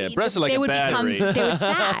Yeah, that, yeah. Breasts are like they a would battery. they would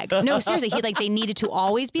sag. No, seriously, they needed to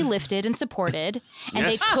always be lifted and supported, and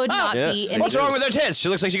Yes. they could not Yes, be. they And What's wrong with her tits? She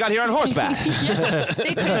looks like she got here on horseback.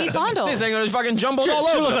 they couldn't be fondled. This thing is fucking jumbled all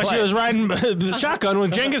She over looked the like she place. was riding the shotgun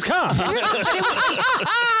with Genghis Khan. Seriously, but it was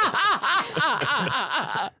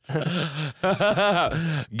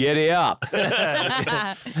Giddy up. Slow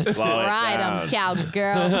it ride down. 'em,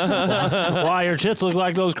 cowgirl. Why, your tits look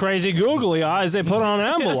like those crazy googly eyes they put on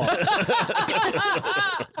envelopes.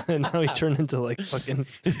 And now he turned into like fucking.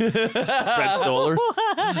 Fred Stoller.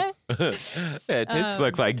 Yeah, tits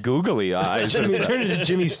look like googly eyes. He turned into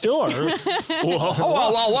Jimmy Stewart. Whoa,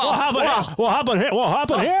 whoa. What happened here? What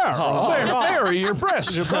happened here? Mary, your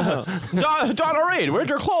breasts. Donna Reed, where'd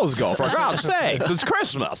your clothes go? For God's sakes, it's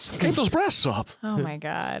Christmas. Keep those breasts up. Oh my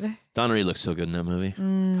god. Donna Reed looks so good in that movie.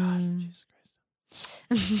 God, Jesus Christ.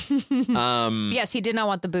 Yes, he did not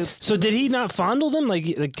want the boobs. So did he not fondle them? Like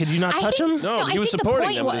could you not touch them? No, I he was think the supporting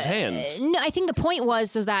point them with his wa- hands. No, I think the point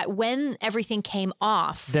was that when everything came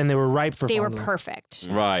off, Then they were ripe for they were fondling. perfect.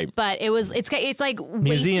 Right. But it's like waist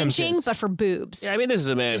Museum cinching, tits. but for boobs. Yeah, I mean, this is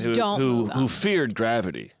a man Just who don't move who them. feared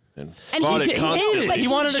gravity and And fought he it did- constantly. But He he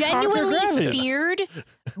wanted to conquer genuinely gravity. feared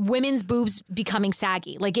women's boobs becoming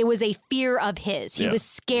saggy. Like it was a fear of his. He Yeah. was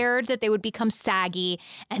scared that they would become saggy,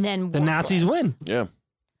 and then The Nazis worthless. win. Yeah.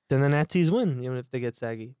 Then the Nazis win, even if they get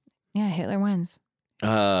saggy. Yeah, Hitler wins.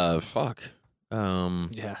 Fuck.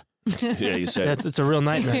 Yeah. Yeah, you said it. It's a real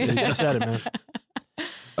nightmare. You said it,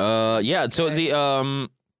 man. Yeah. So the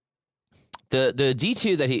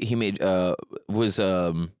D2 that he made was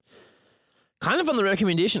kind of on the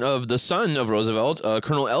recommendation of the son of Roosevelt,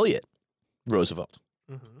 Colonel Elliot Roosevelt.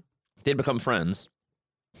 They'd become friends,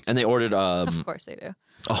 and they ordered Of course they do.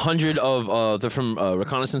 100 of they're from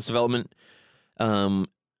reconnaissance development.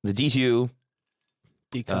 The D2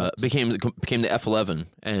 became the F-11,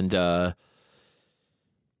 and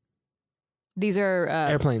These are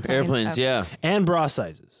Airplanes. airplanes. Okay. Yeah. And bra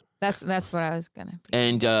sizes. That's what I was gonna.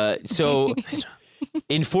 And so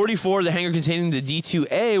in 44, the hangar containing the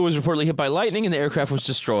D2A was reportedly hit by lightning and the aircraft was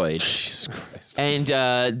destroyed. Jesus Christ. And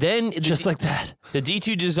then Just like that. the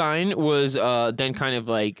D2 design was then kind of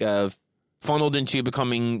like funneled into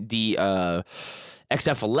becoming the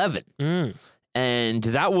XF-11. And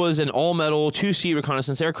that was an all-metal 2-seat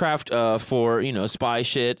reconnaissance aircraft for, spy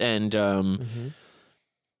shit. And there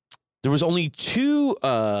was only two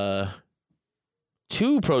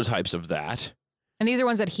prototypes of that. And these are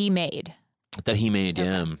ones that he made.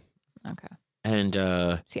 Yeah. Okay. And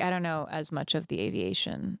See, I don't know as much of the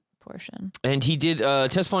aviation portion. and he did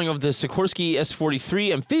test flying of the Sikorsky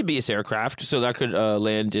S-43 amphibious aircraft, so that could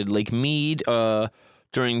land in Lake Mead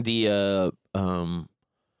during the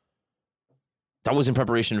that was in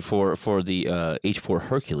preparation for the H-4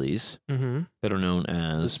 Hercules, better known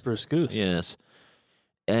as The Spruce Goose. Yes.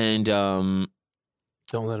 And Don't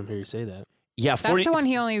let him hear you say that. yeah, That's the one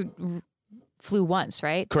he only flew once,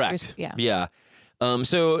 right? Correct. Yeah. Yeah.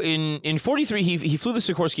 So in 43, he flew the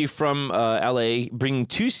Sikorsky from LA, bringing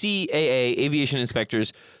 2 CAA aviation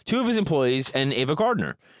inspectors, 2 of his employees, and Ava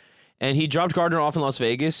Gardner. And he dropped Gardner off in Las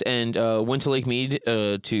Vegas and went to Lake Mead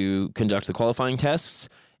to conduct the qualifying tests.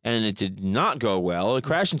 And it did not go well. It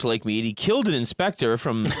crashed into Lake Mead. He killed an inspector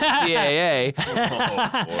from CAA,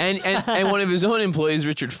 and one of his own employees,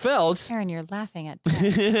 Richard Felt. Aaron, you're laughing at.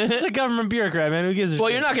 It's a government bureaucrat, man. Who gives a Well,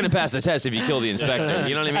 shit? you're not going to pass the test if you kill the inspector.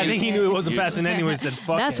 You know what I mean? I think he knew it wasn't passing anyway. Said,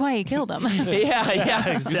 "Fuck That's it." why he killed him.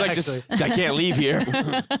 Yeah. He's like, Exactly. I can't leave here.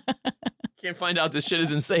 Can't find out this shit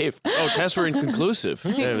isn't safe. Oh, tests were inconclusive.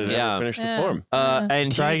 They never Yeah. finished the form.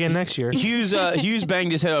 And Try again next year. Hughes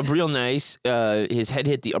banged his head up real nice. His head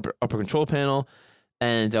hit the upper control panel,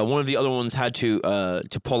 and one of the other ones had to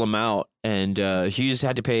pull him out. And Hughes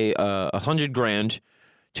had to pay $100,000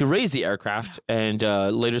 to raise the aircraft, and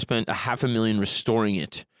later spent $500,000 restoring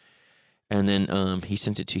it. And then he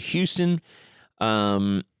sent it to Houston.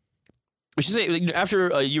 We should say,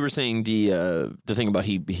 after you were saying the thing about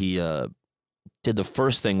he did the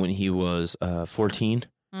first thing when he was 14,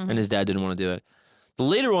 and his dad didn't want to do it. The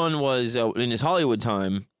later one was in his Hollywood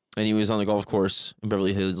time, and he was on the golf course in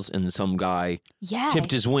Beverly Hills, and some guy tipped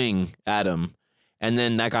his wing at him, and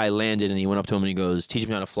then that guy landed, and he went up to him and he goes, "Teach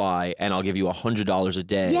me how to fly, and I'll give you $100 a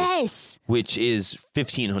day." Yes. Which is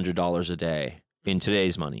 $1,500 a day in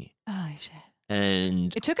today's money. Holy shit.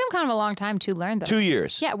 And It took him kind of a long time to learn though. 2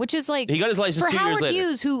 years. Yeah, which is like He got his license for 2 years Howard later.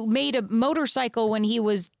 Hughes, who made a motorcycle when he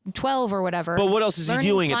was 12 or whatever. But what else is he learning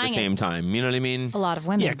doing at the flying same it. time? You know what I mean? A lot of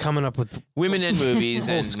women. Yeah, coming up with Women and movies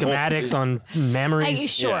whole and schematics on memories.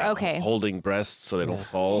 Sure. Yeah, Okay. Holding breasts so they don't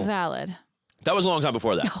fall. Valid. That was a long time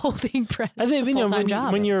before that. Holding breath. I think It's a full-time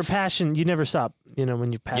job. when you're a passion, you never stop.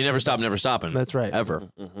 When you passion, You never stop, never stopping. That's right. Ever.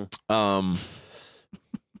 But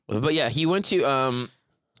yeah, he went to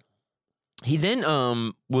he then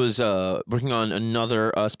was working on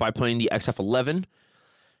another spy plane, the XF-11,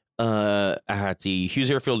 at the Hughes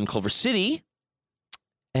Airfield in Culver City,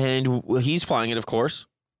 and he's flying it, of course,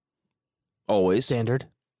 always. Standard.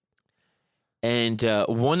 And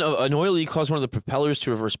an oil leak caused one of the propellers to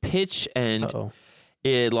reverse pitch, and Uh-oh.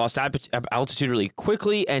 it lost altitude really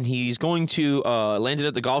quickly, and he's going to land it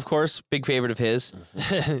at the golf course. Big favorite of his.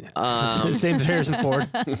 Same as Harrison Ford.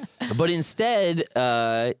 But instead,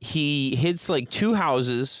 he hits like 2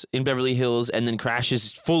 houses in Beverly Hills and then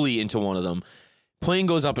crashes fully into one of them. Plane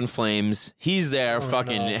goes up in flames. He's there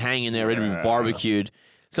hanging there, ready to be barbecued.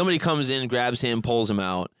 Somebody comes in, grabs him, pulls him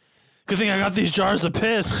out. Good thing I got these jars of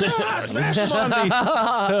piss. Smash them on me.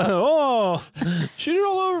 Oh. Shoot it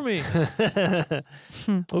all over me.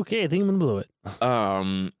 Okay, I think I'm going to blow it.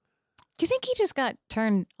 Do you think he just got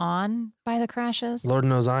turned on by the crashes? Lord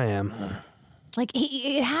knows I am. Like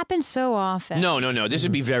it happens so often. No. This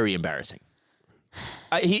would be very embarrassing.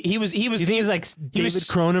 He was. Do you think it's like David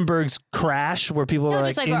Cronenberg's Crash, where people are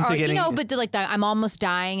just like like, into or, getting... but like I'm almost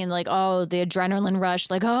dying, and like, oh, the adrenaline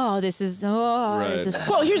rush, like, oh, this is. Well, here's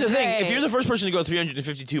the thing: if great. you're the first person to go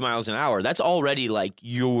 352 miles an hour, that's already like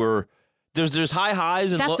your. There's high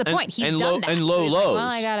highs and That's low, the point. He's and done low that. and low He's like, lows. well,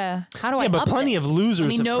 I gotta. How do I? Yeah, but up plenty this? of losers I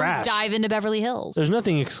mean, have nose crashed. dive into Beverly Hills. There's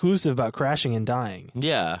nothing exclusive about crashing and dying.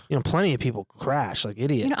 Yeah. Plenty of people crash like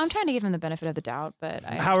idiots. I'm trying to give him the benefit of the doubt, but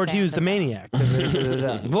I Howard understand Hughes, the that- maniac.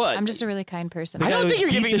 What? I'm just a really kind person. I don't guy think who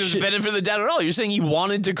you're beat giving the him the shit- benefit of the doubt at all. You're saying he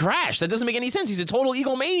wanted to crash. That doesn't make any sense. He's a total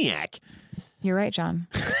egomaniac. You're right, John.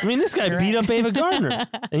 I mean, this guy beat up Ava Gardner,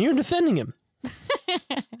 and you're defending him.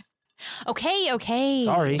 Okay.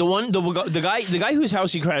 Sorry. The guy whose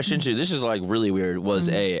house he crashed into. This is like really weird. Was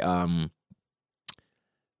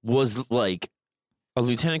like a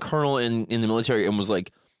lieutenant colonel in the military and was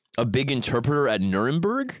like a big interpreter at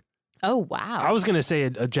Nuremberg. Oh wow. I was gonna say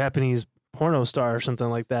a Japanese porno star or something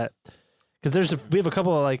like that, because we have a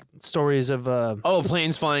couple of like stories of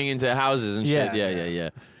Planes flying into houses and shit. Yeah.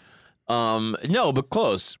 No, but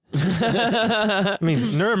close. I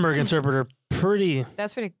mean, Nuremberg interpreter, pretty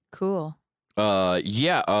That's pretty cool.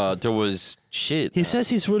 There was shit. He says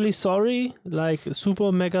he's really sorry, like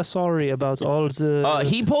super mega sorry about all the.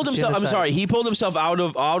 He pulled himself. I'm genocide. sorry. He pulled himself out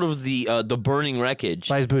of the burning wreckage.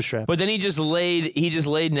 by his bootstrap. But then he just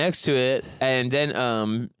laid next to it, and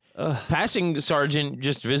then passing sergeant,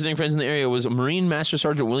 just visiting friends in the area, was Marine Master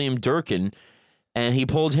Sergeant William Durkin, and he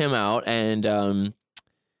pulled him out, and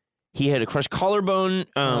he had a crushed collarbone,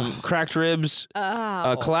 cracked ribs,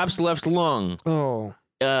 collapsed left lung. Oh,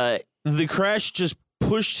 The crash just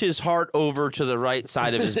pushed his heart over to the right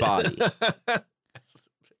side of his body.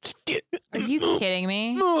 Are you kidding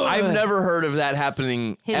me? I've never heard of that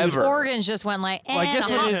happening His ever. organs just went like, well, I guess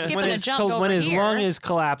a hop, when skip, and a jump over his here. lung is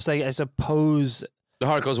collapsed, I suppose. The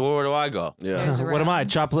heart goes, well, where do I go? Yeah. Goes What am I? around.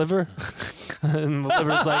 Chopped liver? And the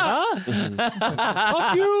liver's like, huh?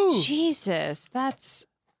 Fuck you. Jesus, that's.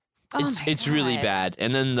 Oh my It's really God. bad.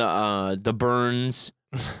 And then the burns.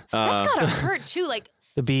 That's gotta hurt too. Like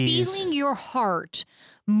The bees. feeling your heart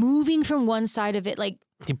moving from one side of it. Like,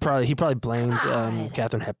 He probably blamed God.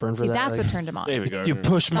 Katharine Hepburn for see, that. that's like, what turned him on. David Gardner. you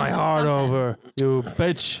pushed my Something, heart something. over, you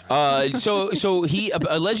bitch. So he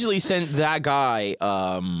allegedly sent that guy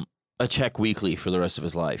a check weekly for the rest of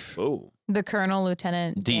his life. Oh, The Colonel,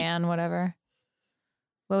 Lieutenant D- Dan, whatever.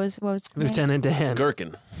 What was his name? Lieutenant Dan.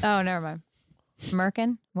 Gherkin. Oh, never mind.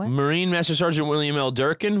 Merkin? What? Marine Master Sergeant William L.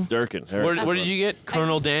 Durkin. Durkin. What did you get?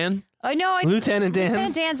 Colonel Dan? Oh no, Lieutenant Dan.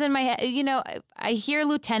 Lieutenant Dan's in my head. You know, I hear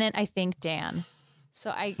Lieutenant, I think Dan.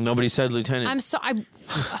 So Nobody said lieutenant. I'm so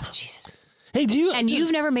oh Jesus. Hey, do you? And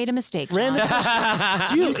you've never made a mistake, John. Random.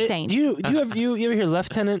 Do you, You saint. do you ever hear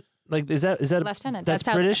lieutenant? Like, is that Lieutenant. That's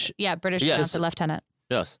how British. Yeah, British Yes. pronounce it lieutenant.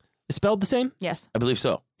 Yes, It's spelled the same. Yes. I believe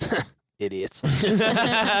so. Idiots.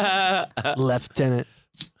 Lieutenant.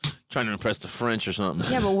 Trying to impress the French or something.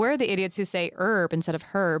 Yeah, but we're the idiots who say herb instead of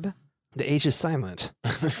herb. The H is silent.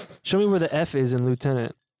 Show me where the F is in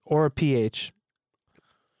lieutenant or a PH.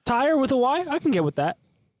 Tire with a Y? I can get with that.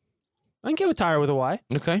 I can get with tire with a Y.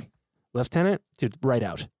 Okay. Lieutenant, dude, right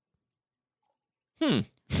out.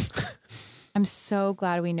 I'm so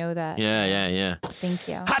glad we know that. Yeah. Thank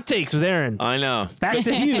you. Hot takes with Aaron. I know. Back to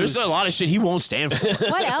There's Hughes. a lot of shit he won't stand for.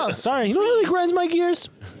 What else? Sorry, you know what really grinds my gears?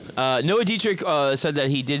 Noah Dietrich said that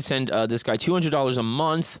he did send this guy $200 a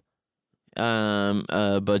month.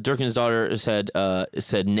 But Durkin's daughter said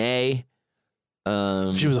nay.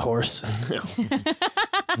 She was a horse.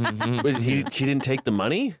 Wait, she didn't take the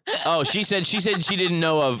money? Oh, she said she didn't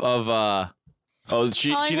know of Oh,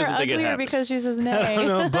 she Calling doesn't her think it uglier happened. because she says nay. I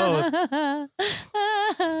don't know,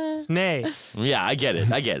 both. Nay. Yeah, I get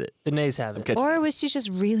it. The nays have it. Or was she just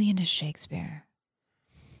really into Shakespeare?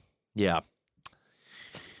 Yeah.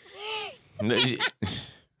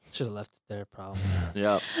 Should have left it there, probably.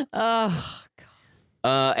 Yeah. Oh,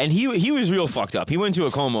 And he was real fucked up. He went to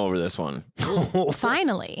a coma over this one.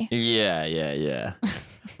 finally. Yeah.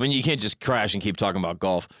 I mean, you can't just crash and keep talking about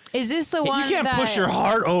golf. Is this the one You can't that push your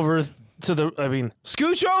heart over to the, I mean,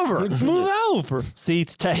 Scooch over. move over.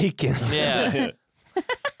 Seats taken. Yeah.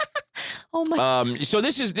 Oh my! So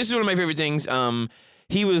this is one of my favorite things.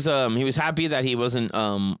 He was happy that he wasn't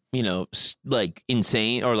like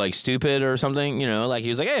insane or like stupid or something. Like he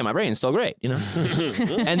was like, hey, my brain's still great.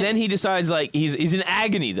 And then he decides like he's in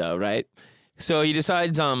agony though, right? So he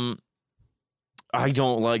decides I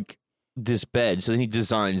don't like this bed. So then he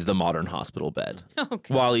designs the modern hospital bed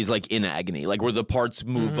while he's like in agony, like where the parts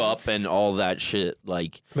move up and all that shit.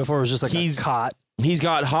 Like Before it was just like a cot he's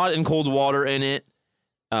got hot and cold water in it.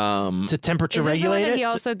 to temperature Is this the one regulate that he it.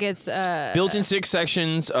 also gets? Built in 6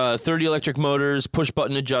 sections, 30 electric motors, push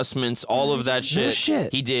button adjustments, all of that shit.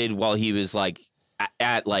 shit. He did while he was like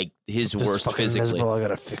at like his This is worst fucking physically. miserable. I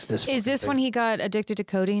gotta fix this. Is this fucking when thing. he got addicted to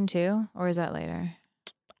codeine too, or is that later?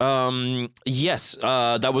 Yes.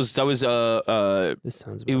 That was This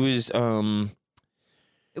sounds. it was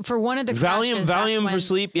For one of the crashes, that's Valium for when-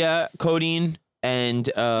 sleep, yeah, codeine, and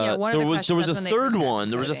one of there the was crashes, a that's when they third prescribed one.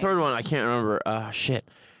 There was a codeine. third one. I can't remember. Shit.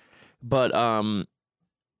 But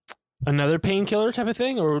Another painkiller type of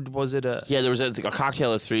thing, or was it a? yeah, there was a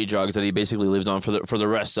cocktail of 3 drugs that he basically lived on for the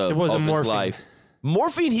rest of, It wasn't of his morphine. life.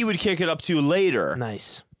 Morphine he would kick it up to later.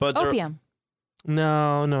 Nice. But there- Opium.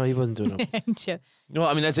 No, he wasn't doing it. no,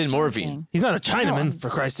 I mean that's in morphine. He's not a Chinaman, for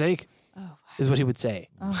Christ's sake. Oh, Is what he would say.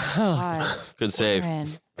 oh God. Good save.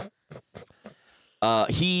 Aaron.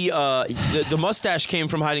 The mustache came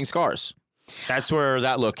from hiding scars. That's where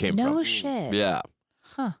that look came No from. shit. Yeah.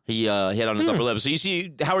 Huh. He had on his upper lip. So you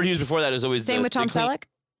see Howard Hughes before that is always Same the, with Tom the clean- Selleck.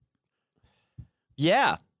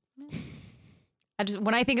 Yeah.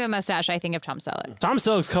 When I think of a mustache, I think of Tom Selleck. Tom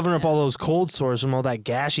Selleck's covering up all those cold sores from all that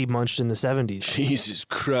gash he munched in the 70s. Jesus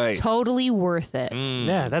Christ. Totally worth it. Mm.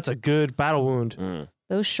 Yeah, that's a good battle wound. The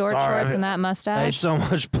Those short Sorry, shorts and that I ate mustache. so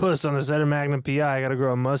much puss on the set of Magnum PI. I got to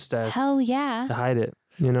grow a mustache Hell yeah. to hide it.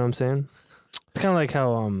 You know what I'm saying? It's kind of like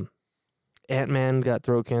how Ant-Man got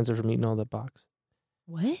throat cancer from eating all that box.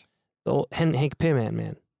 What? The old Hank Pym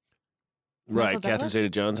Ant-Man. Right, Michael Catherine Douglas?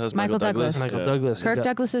 Zeta-Jones has Michael Douglas. Michael Yeah. Douglas. Kirk Got-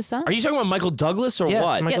 Douglas's son? Are you talking about Michael Douglas or Yeah,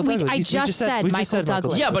 what? Michael Yeah, Douglas. I We just said Michael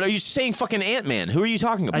Douglas. Yeah, but are you saying fucking Ant-Man? Who are you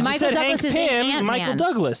talking I about? just Michael said Douglas Hank is in Pym, Ant-Man. Michael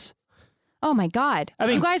Douglas. Oh my God. I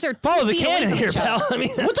mean, you guys are Follow 2 the feet away canon from here, each other. pal. I mean,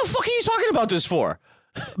 What the fuck are you talking about this for?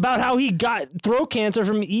 about how he got throat cancer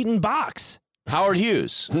from eating box. Howard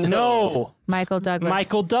Hughes. No, Michael Douglas.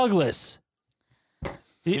 Michael Douglas.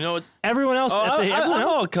 You know what? Everyone else. Oh, everyone I'm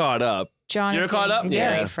else. all caught up. John You're is caught up?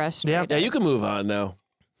 very Yeah. frustrated. Yeah, you can move on now.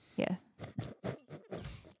 Yeah.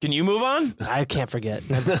 Can you move on? I can't forget.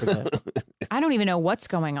 Never forget. I don't even know what's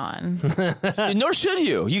going on. Nor should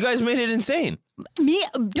you. You guys made it insane. Me?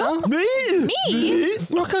 Don't. Me?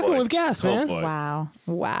 We're cooking with gas, man. boy. Wow.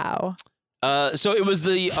 Wow. So it was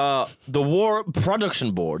the War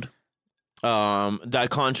Production Board that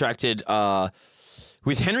contracted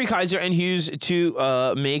with Henry Kaiser and Hughes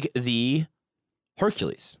to make the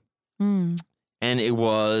Hercules, Hmm. and it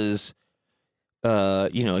was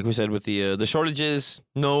like we said with the shortages,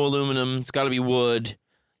 no aluminum, it's got to be wood,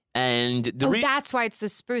 and the That's why it's the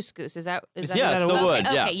spruce goose. Is that? Is that yeah, it's the okay, wood,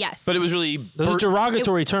 yeah. Okay, yes. But it was really There's a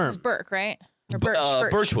derogatory term. It's Burke, right? Or birch.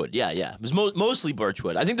 birchwood. Yeah. It was mostly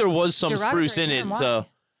birchwood. I think there was some Derogatory spruce in it. term, why? So,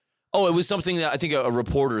 it was something that I think a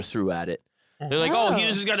reporter threw at it. They're like, Oh.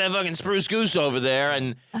 Hughes has got that fucking spruce goose over there,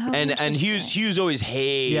 and Oh, and interesting. Hughes always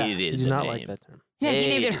hated Yeah, you do the not name. like that term. Yeah, he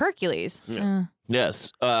named it Hey. Hercules.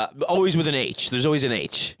 Yes, always with an H. There's always an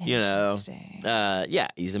H. You know. Interesting. Yeah,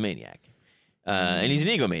 he's a maniac, and he's an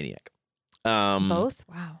egomaniac. Both?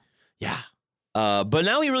 Wow. Yeah. But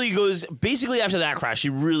now he really goes. Basically, after that crash, he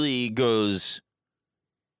really goes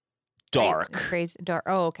dark. Crazy. Dark.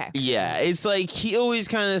 Oh, okay. Yeah, it's like he always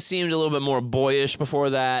kind of seemed a little bit more boyish before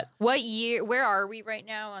that. What year? Where are we right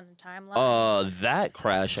now on the timeline? That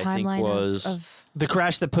crash I think Timeline was of The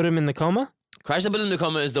crash that put him in the coma? Crash that put him in the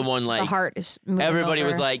coma is the one the like heart is moving everybody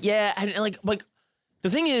was over. like, yeah, and like the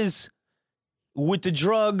thing is with the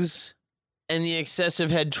drugs and the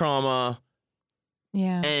excessive head trauma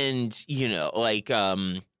yeah. and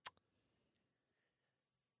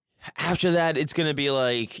after that it's gonna be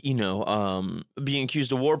like being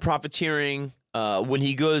accused of war profiteering when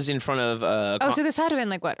he goes in front of Oh, so this had to have been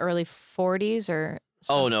like what, early 40s or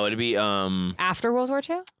oh no, it'd be after World War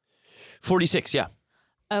II? 46, yeah.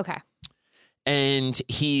 Okay. And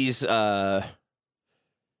he's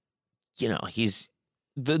he's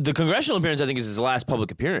the congressional appearance I think is his last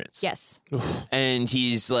public appearance. Yes. And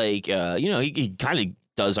he's like he kind of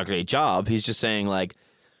does a great job. He's just saying like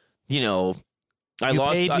I You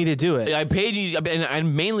lost paid me to do it. I paid you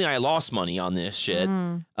and mainly I lost money on this shit.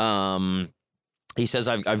 Mm. He says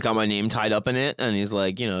I've got my name tied up in it, and he's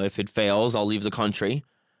like, if it fails, I'll leave the country.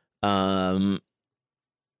 Which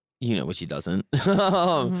he doesn't.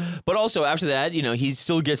 But also after that, he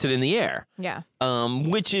still gets it in the air. Yeah.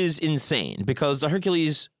 Which is insane because the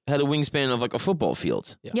Hercules had a wingspan of like a football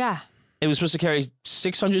field. Yeah. It was supposed to carry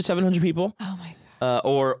 600, 700 people, Oh my God.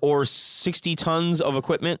 or 60 tons of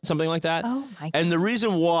equipment, something like that. Oh my God. And the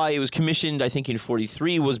reason why it was commissioned, I think, in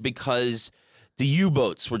 43 was because the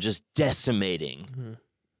U-boats were just decimating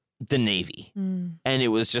the Navy. Mm. And it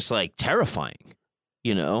was just like terrifying,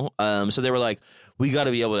 So they were like, we got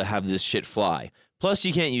to be able to have this shit fly. Plus,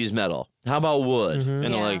 you can't use metal. How about wood? Mhm.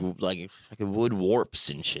 And Yeah. they're like fucking wood warps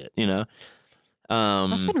and shit, Must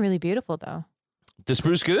have been really beautiful though. The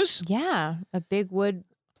spruce goose? Yeah. A big wood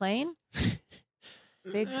plane.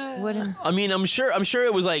 Big wooden. I mean, I'm sure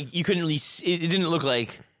it was like you couldn't really see, it didn't look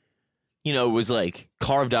like it was like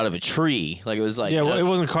carved out of a tree. Like it was like Yeah, well, it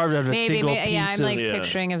wasn't carved out of a Maybe, single yeah, piece I'm like Yeah.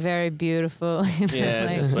 picturing a very beautiful, Yeah,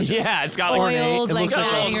 it's just- yeah, it's got like oiled, It like looks like a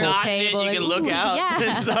dining room knot in it, table. you like, can look ooh, out yeah.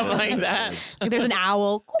 and stuff like that. Like there's an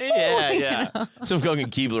owl. Yeah. Some fucking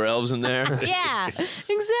Keebler elves in there. Yeah,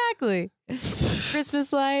 exactly.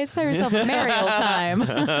 Christmas lights. Have yourself a merry old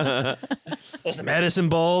time. some Edison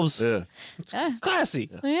bulbs. Yeah.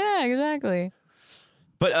 Classy. Yeah, exactly.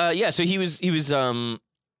 But so he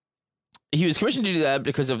was commissioned to do that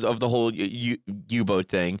because of the whole U-boat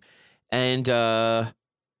thing, and the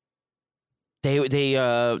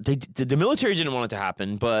military didn't want it to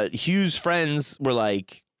happen, but Hughes' friends were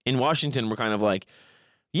like in Washington were kind of like,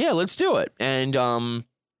 yeah, let's do it, and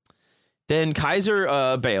then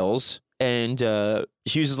Kaiser bails, and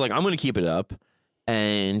Hughes is like, I'm going to keep it up,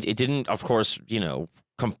 and it didn't, of course,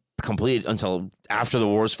 complete until after the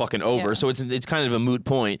war's fucking over, Yeah. so it's kind of a moot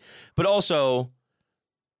point, but also.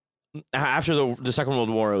 After the Second World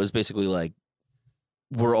War, it was basically like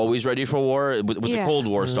were always ready for war with the Yeah. Cold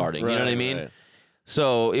War starting. You know what I Right, mean? right.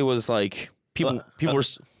 So it was like people were.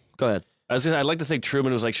 Go ahead. I'd like to think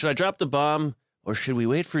Truman was like, should I drop the bomb or should we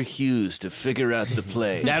wait for Hughes to figure out the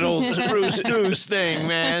play? That old spruce goose thing,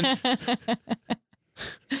 man.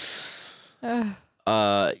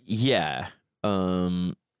 Yeah.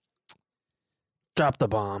 Drop the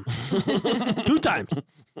bomb. 2 times.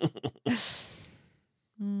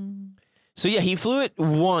 So yeah, he flew it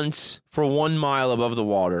once for 1 mile above the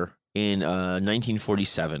water in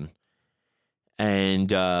 1947,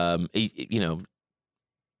 and I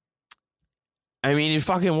mean, it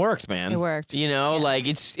fucking worked, man. It worked. You know, like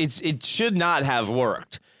it should not have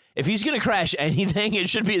worked. If he's gonna crash anything, it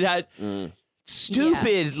should be that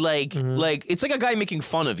stupid, like it's like a guy making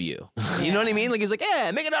fun of you. You know what I mean? Like he's like, yeah,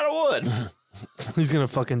 make it out of wood. He's gonna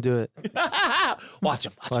fucking do it. Watch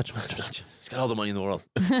him. Watch him. He's got all the money in the world.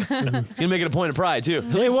 He's gonna make it a point of pride too.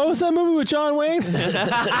 Hey, what was that movie with John Wayne?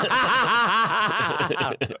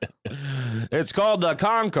 It's called The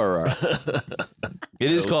Conqueror.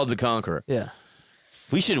 It is called The Conqueror. Yeah.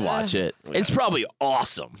 We should watch it. It's probably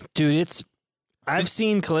awesome. Dude, I've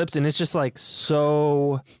seen clips and it's just like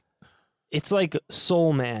so. It's like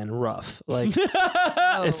Soul Man rough. Like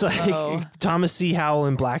it's like Thomas C. Howell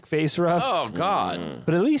in blackface rough. Oh God.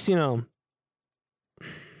 But at least, you know,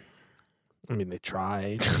 I mean, they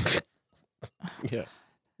tried. Yeah.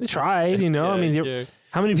 They tried, you know. Yeah, I mean, sure.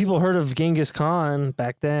 how many people heard of Genghis Khan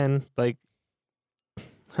back then? Like,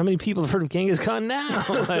 how many people have heard of Genghis Khan now?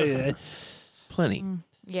 I Plenty.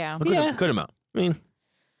 Yeah. A good amount. mean,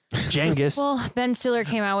 Genghis. Well, Ben Stiller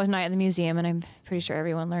came out with Night at the Museum, and I'm pretty sure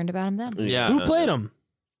everyone learned about him then. Yeah. Who played him?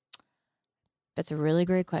 That's a really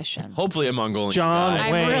great question. Hopefully a Mongolian John guy.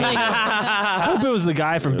 I Wayne. really I hope it was the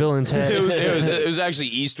guy from Bill and Ted. It was actually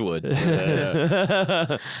Eastwood.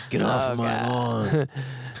 Get off of my lawn.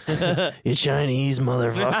 You Chinese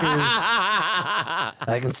motherfuckers.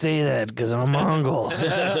 I can say that because I'm Mongol.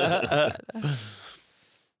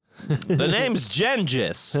 The name's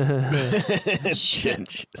Genghis.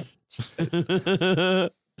 Genghis.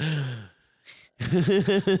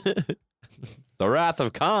 The Wrath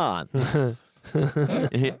of Khan.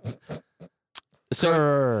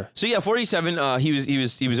 So yeah, 47.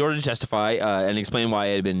 He was ordered to testify and explain why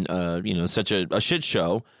it had been such a shit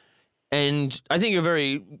show, and I think a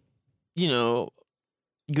very good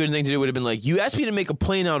thing to do would have been like, you asked me to make a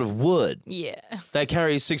plane out of wood Yeah. that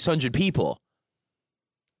carries 600 people.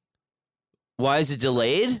 Why is it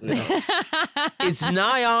delayed? It's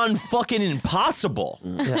nigh on fucking impossible.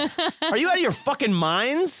 Yeah. Are you out of your fucking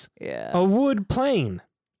minds? Yeah. A wood plane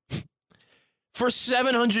For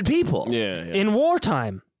 700 people. Yeah. in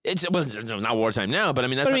wartime. It's not wartime now, but I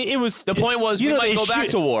mean that's I mean, it was the point was you we know, might they go back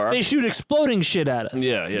shoot- to war. They shoot exploding shit at us.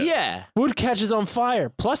 Yeah. Yeah. Wood catches on fire.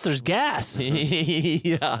 Plus, there's gas.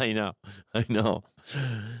 Yeah, I know.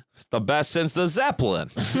 It's the best since the Zeppelin.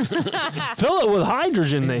 Fill it with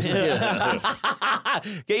hydrogen, they say.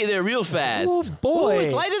 Get you there real fast. Oh, boy. Ooh,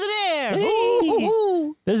 it's lighter than air. Hey. Ooh,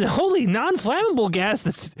 ooh. There's a holy non-flammable gas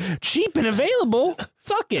that's cheap and available.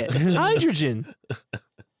 Fuck it. Hydrogen.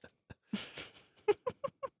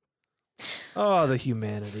 Oh, the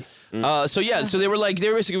humanity. So they were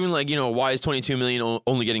basically being like, why is 22 million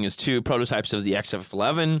only getting us 2 prototypes of the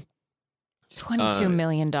XF11? $22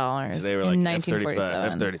 million So they were in like F-35.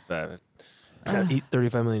 1947. F-35. Eat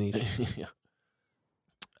 35 million each.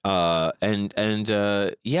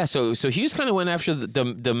 So Hughes kind of went after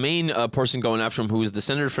the main person going after him, who was the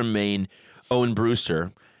senator from Maine, Owen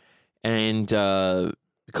Brewster, and We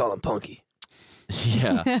call him Punky.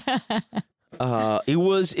 yeah, it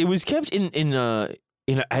was kept in at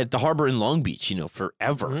the harbor in Long Beach,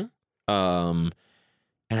 forever. Mhm.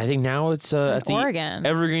 And I think now it's at the Oregon.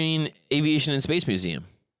 Evergreen Aviation and Space Museum.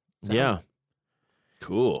 Yeah,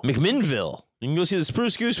 Cool. McMinnville. You can go see the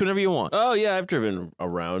Spruce Goose whenever you want. Oh, yeah. I've driven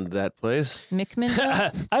around that place.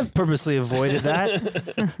 McMinnville. I've purposely avoided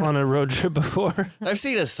that on a road trip before. I've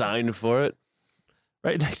seen a sign for it.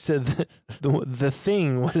 Right next to the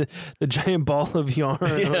thing, the giant ball of yarn. or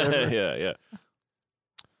whatever. Yeah.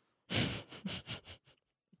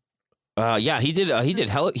 He did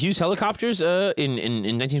Hughes helicopters in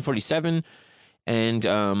 1947, and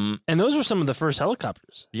And those were some of the first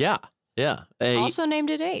helicopters. yeah. Also named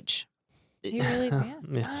it H. He really,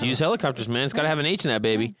 Yeah. Hughes helicopters, man, it's got to have an H in that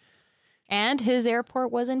baby. And his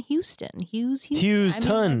airport was in Houston. Houston.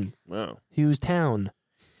 Hughes-ton. Wow. Hughes-town.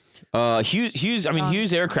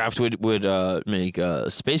 Hughes aircraft would make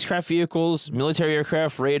spacecraft vehicles, military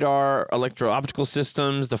aircraft, radar, electro-optical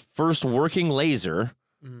systems, the first working laser.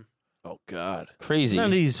 Oh God. Crazy. None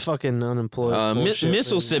of these fucking unemployed bullshit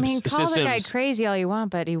Missile things. I mean, call the guy systems. crazy all you want,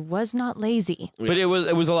 but he was not lazy. But it was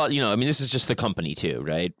a lot, I mean, this is just the company too,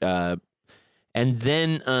 right? And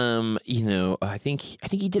then I think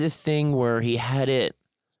he did a thing where he had it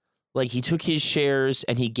like he took his shares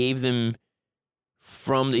and he gave them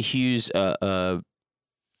from the Hughes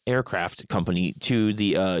aircraft company to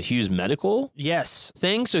the Hughes Medical Yes,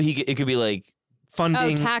 thing, so it could be like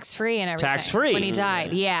funding. Oh, tax-free and everything. Tax-free. When he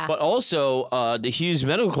died, yeah. but also the Hughes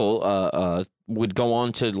Medical would go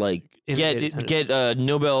on to like Innovative get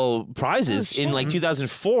Nobel prizes Oh, in shit. like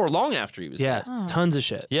 2004, long after he was Yeah, dead. Oh. tons of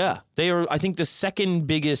shit. Yeah, they are. I think the second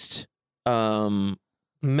biggest.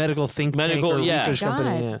 Medical think Medical- tank or yeah. research God.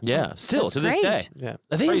 company. Yeah, Yeah, still That's to this great. day, yeah.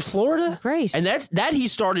 I think in Crazy. Florida. Great. and that he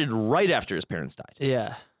started right after his parents died.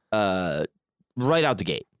 Yeah, Right out the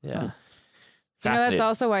gate. yeah. You know, that's Fascinating.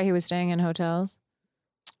 also why he was staying in hotels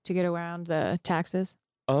to get around the taxes.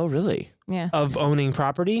 Oh, really? Yeah. Of owning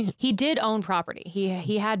property. He did own property.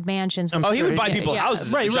 He had mansions. I'm Oh, he sure would buy he did. people Yeah.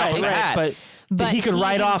 houses. Right, to drop right, in the right. hat. But he could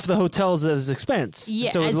write can- off the hotels as expense.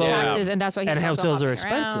 Yeah, so it as lower- taxes, and that's why he and was also hotels are hopping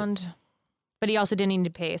expensive. around. But he also didn't need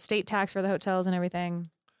to pay estate tax for the hotels and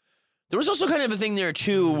everything. There was also kind of a thing there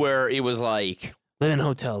too, where it was like, Live in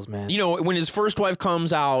hotels, man. when his first wife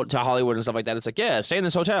comes out to Hollywood and stuff like that, it's like, yeah, stay in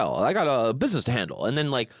this hotel. I got a business to handle, and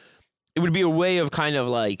then like, it would be a way of kind of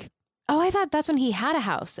like, Oh, I thought that's when he had a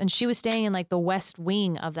house and she was staying in like the west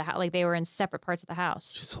wing of the house. Like they were in separate parts of the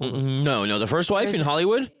house. no, the first wife There's- in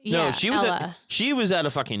Hollywood. No, Yeah, she was Ella. she was at a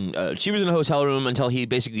fucking she was in a hotel room until he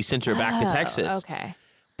basically sent her back to Oh, Texas. Okay.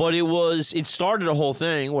 But it started a whole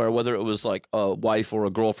thing where whether it was like a wife or a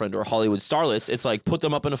girlfriend or Hollywood starlets, it's like put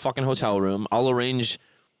them up in a fucking hotel room. I'll arrange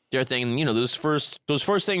their thing. Those first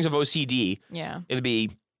things of OCD, Yeah. it'd be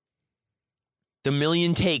the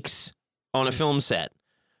million takes on a film set.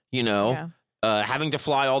 Yeah. Having to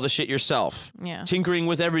fly all the shit yourself, Yeah. tinkering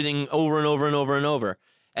with everything over and over and over and over.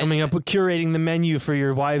 And, Coming up with curating the menu for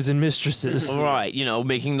your wives and mistresses. right,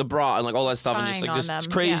 making the bra and like all that stuff, and just Spying like on this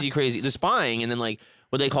them, crazy, the spying, and then like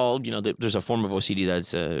what they call, there's a form of OCD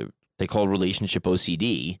that's they call relationship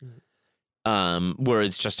OCD, where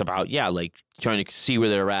it's just about like trying to see where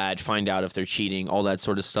they're at, find out if they're cheating, all that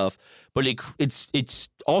sort of stuff. But it's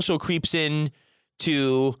also creeps in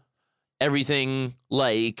to everything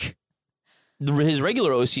like his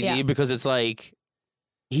regular OCD Yeah. because it's like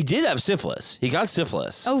he did have syphilis. He got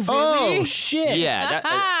syphilis. Oh, really? Oh shit! Yeah,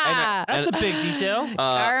 That's a big detail.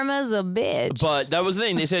 Karma's a bitch. But that was the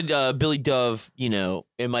thing. They said Billy Dove,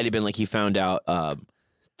 it might have been like he found out.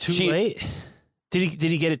 Too she- late. Did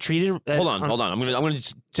he get it treated? Hold on. I'm gonna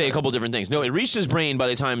just say a couple different things. No, it reached his brain by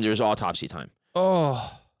the time there's autopsy time.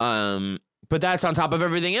 Oh, But that's on top of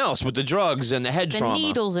everything else with the drugs and the head the trauma.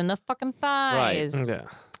 needles in the fucking thighs. yeah.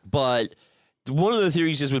 But one of the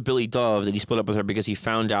theories is with Billy Dove that he split up with her because he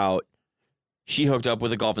found out she hooked up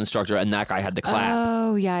with a golf instructor and that guy had the clap.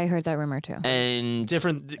 Oh, yeah, I heard that rumor too. And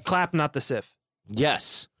Different clap, not the sif.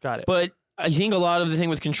 yes, Got it. but I think a lot of the thing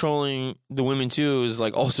with controlling the women too is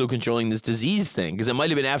like also controlling this disease thing because it might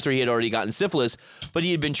have been after he had already gotten syphilis, but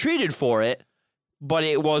he had been treated for it, but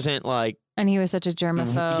it wasn't like And he was such a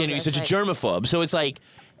germaphobe. he's It's such a like- germaphobe. So it's like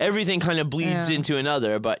everything kind of bleeds Yeah. into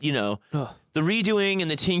another. But the redoing and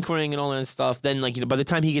the tinkering and all that stuff. Then like by the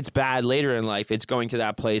time he gets bad later in life, it's going to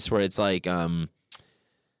that place where it's like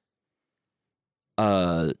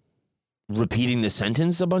repeating the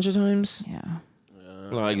sentence a bunch of times, Yeah.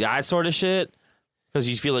 like that sort of shit, because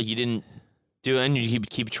you feel like you didn't do it and you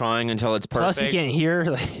keep trying until it's perfect. Plus, he can't hear.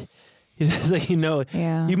 Like, it's like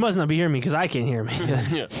Yeah. you must not be hearing me because I can't hear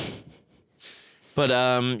me. But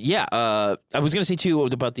I was gonna say too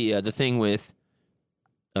about the thing with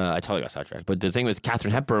I totally got sidetracked, but the thing with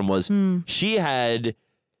Katharine Hepburn was she had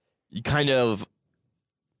kind of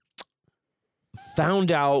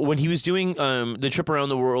found out when he was doing the trip around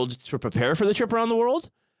the world to prepare for the trip around the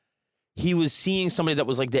world, he was seeing somebody that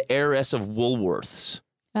was like the heiress of Woolworths,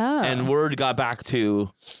 Oh. and word got back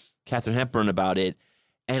to Katharine Hepburn about it,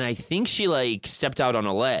 and I think she like stepped out on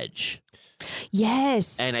a ledge.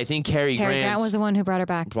 Yes. And I think Cary Cary Grant Grant was the one who brought her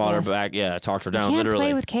back. brought Yes. her back. Yeah, talked her You down can't literally.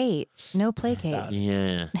 play with Kate. No play Kate.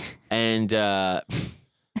 Yeah, and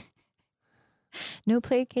No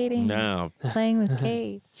placating. no, Playing with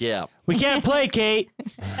Kate. yeah. We can't play, Kate.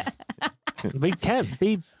 We can't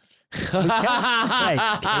be. We can't play,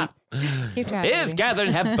 Kate. Keep trying. Here's baby.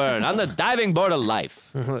 Katharine Hepburn on the diving board of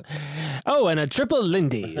life. Oh, and a triple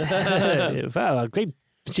Lindy. Wow, great.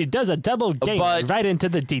 She does a double game But- right into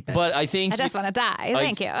the deep end. But I think I just want to die.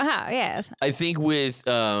 Thank you. Yes. I think with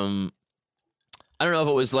I don't know if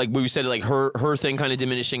it was like we said like her thing kind of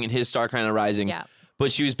diminishing and his star kind of rising. Yeah.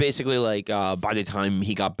 But she was basically like, by the time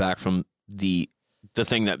he got back from the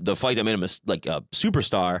fight that made him a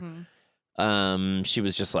superstar, she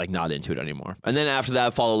was just like not into it anymore. And then after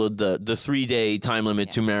that followed the 3-day time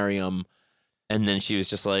limit to marry him. And then she was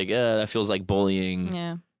just like, that feels like bullying.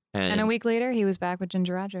 Yeah. And a week later, he was back with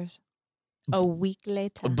Ginger Rogers. A week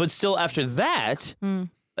later. But still after that,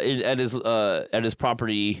 at his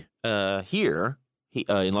property here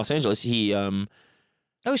in Los Angeles, he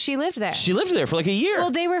Oh, she lived there. she lived there for like a year.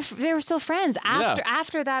 Well, they were still friends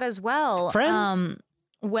after that as well. Friends?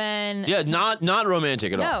 When yeah, not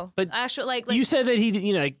romantic at all. no, But actually, like you said that he,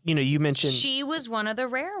 you mentioned she was one of the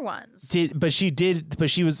rare ones. but she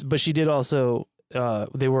did also.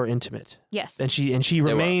 They were intimate, Yes. and she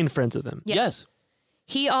remained friends with him. Yes.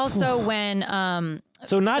 He also when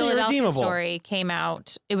So not Philadelphia irredeemable. Story came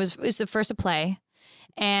out, it was the first a play,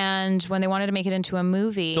 and when they wanted to make it into a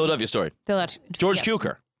movie, Philadelphia Story. George yes,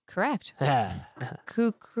 Cukor. correct.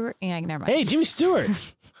 Cukor, yeah, never mind. Hey, Jimmy Stewart.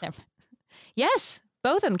 Never mind. Yes,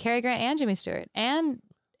 both of them, Cary Grant and Jimmy Stewart, and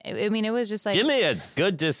I mean it was just like Jimmy, it's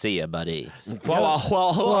good to see you, buddy. Well,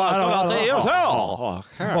 I'll say you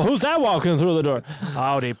too. Well, who's that walking through the door?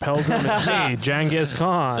 Howdy, Pilgrim. It's me, Genghis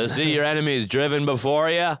Khan. To see your enemies driven before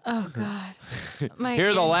you. oh god, my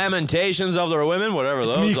Hear the lamentations of their women, whatever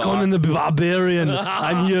those Me, are. Conan the Barbarian.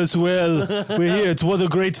 I'm here as well. We're here. It's what a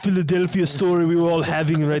great Philadelphia story we were all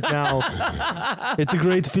having right now. It's a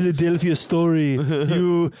great Philadelphia story.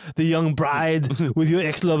 You, the young bride, with your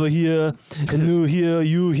ex-lover here, and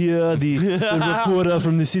you here, the reporter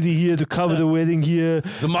from the city here to cover the wedding here.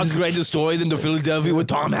 It's a much greater story than the Philadelphia with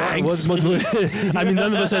Tom Hanks. I mean,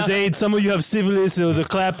 none of us has AIDS. Some of you have syphilis or the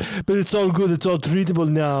clap, but it's all good. It's all treatable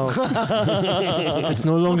now. It's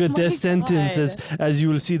no longer death sentence, as you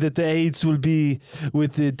will see that the AIDS will be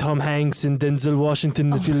with the Tom Hanks and Denzel Washington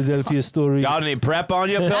in the Philadelphia Story. Got any prep on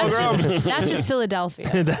you, Pilgrim? that's just Philadelphia.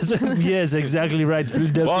 Yes, exactly right.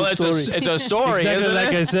 Philadelphia Well, Story. it's a story, Exactly isn't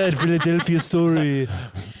like it? I said, Philadelphia Story.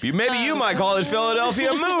 Maybe you might call it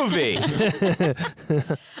Philadelphia movie.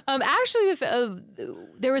 Actually,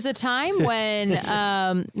 there was a time when,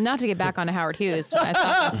 not to get back onto Howard Hughes, I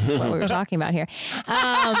thought that's what we were talking about here.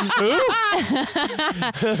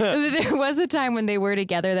 There was a time when they were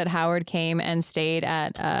together that Howard came and stayed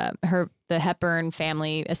at the Hepburn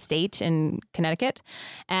family estate in Connecticut,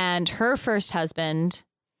 and her first husband,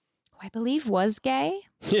 who I believe was gay.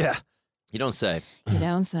 Yeah. You don't say. You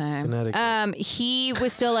don't say. Connecticut. He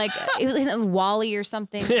was still like it was like Wally or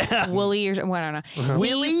something, Wooly or something. I don't know.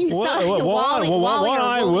 Willie? Wally or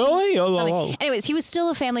Wooly. Willie? Something. Anyways, he was still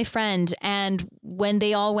a family friend, and when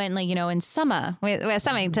they all went, like in summer, we had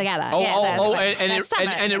something together. And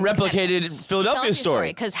it replicated Philadelphia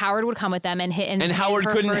Story. Because Howard would come with them and hit And Howard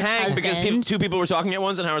her couldn't first hang because husband. two people were talking at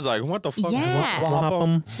once, and Howard's like, "What the fuck?"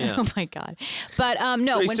 Yeah. Yeah. Oh my god! But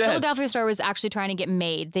no, what he when said. Philadelphia Story was actually trying to get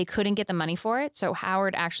made, they couldn't get the money for it, so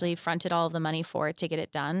Howard actually fronted all of the money for it to get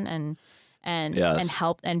it done and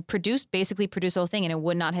helped and basically produced the whole thing, and it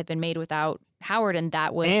would not have been made without Howard, and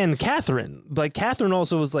that was And Catherine. Like, Catherine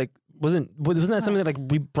also was like, wasn't that something that like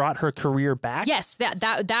we brought her career back? yes,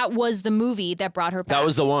 that was the movie that brought her back. That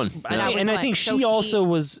was the one. That Yeah. was And I like- think so she also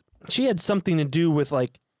was, she had something to do with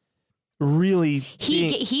like really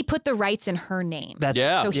he put the rights in her name.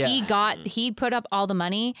 Yeah. So he put up all the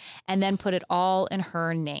money and then put it all in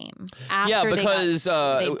her name. After because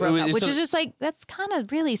they broke up, which so- is just like that's kind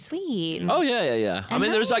of really sweet. Oh yeah. I And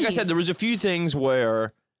mean, there's like I said, nice. there was a few things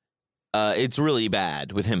where it's really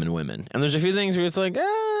bad with him and women, and there's a few things where it's like,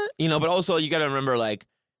 but also you got to remember, like,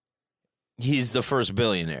 he's the first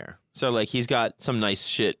billionaire, so like he's got some nice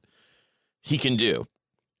shit he can do.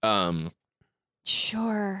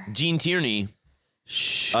 Sure. Gene Tierney.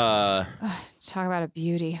 Talk about a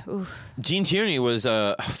beauty. Oof. Gene Tierney was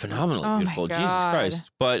phenomenally Oh my beautiful. Jesus God.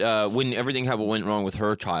 Christ! But when everything went wrong with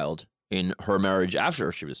her child in her marriage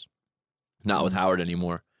after she was not with Howard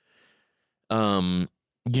anymore,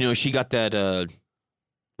 she got that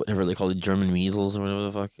whatever they call it, German measles or whatever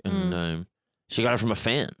the fuck, and she got it from a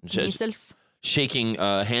fan. Measles. Shaking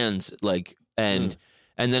hands like and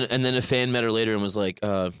then a fan met her later and was like,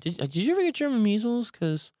 did you ever get German measles?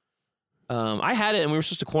 Because I had it and we were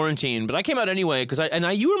supposed to quarantine, but I came out anyway because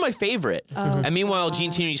you were my favorite. Oh, And meanwhile, God.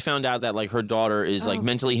 Gene Tierney's found out that like her daughter is like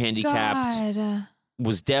mentally handicapped, God.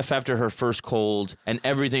 was deaf after her first cold, and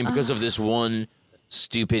everything because of this one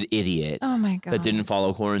stupid idiot Oh my God. that didn't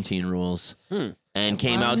follow quarantine rules and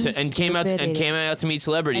came One out to stupid idiot. came out to meet And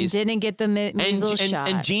celebrities. didn't get the measles shot.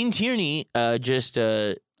 And Gene Tierney just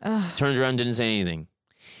turned around and didn't say anything.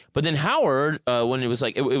 But then Howard, when it was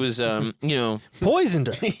like, it was, you know, Poisoned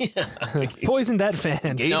her. Poisoned that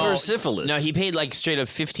fan. Gave her syphilis. no, he paid like straight up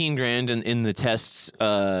 $15,000 in the tests,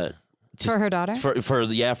 For her daughter? for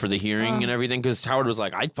the hearing and everything, because Howard was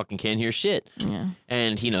like, I fucking can't hear shit. Yeah.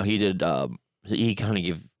 And you know, he did, he kind of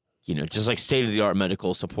give, you know, just like state of the art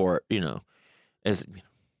medical support, you know, as.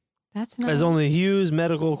 That's not. As only Hughes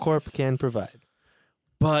Medical Corp can provide.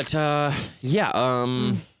 But yeah,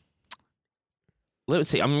 let's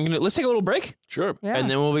see. Let's take a little break, Sure. Yeah. and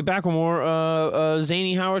then we'll be back with more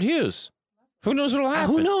zany Howard Hughes. Who knows what'll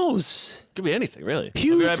happen? Who knows? Could be anything, really.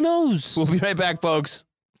 Hughes knows. We'll be right back, folks.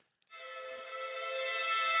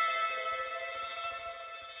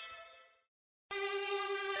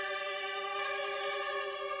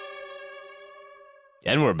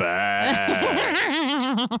 And we're back.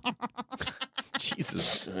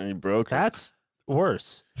 Jesus. He broke it. That's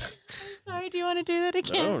worse. Sorry, do you want to do that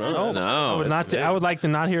again? No. No. I would not. I would like to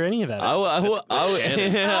not hear any of that. I would.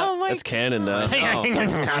 Oh my That's canon now.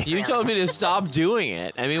 You told me to stop doing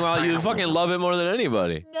it. And meanwhile, you fucking love it more than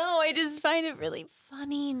anybody. No, I just find it really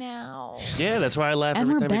funny now. Yeah, that's why I laugh And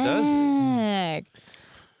every we're time he does it.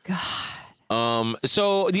 back.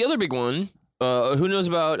 So the other big one, who knows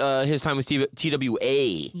about his time with TWA?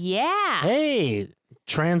 Yeah. Hey,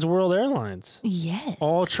 Trans World Airlines. Yes.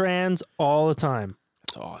 All trans, all the time.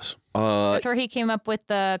 That's awesome. That's where he came up with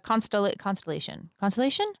the Constellation.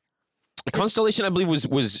 Constellation? Constellation, I believe,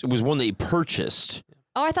 was one they purchased.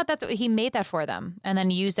 Oh, I thought that's what he made that for them, and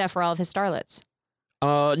then used that for all of his starlets.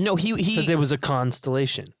 No, he Because it was a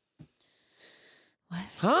constellation.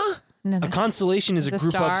 huh? No, A constellation is a it's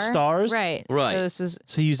group of star? stars. Right. Right. So this is.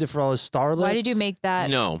 So he used it for all his starlets. Why did you make that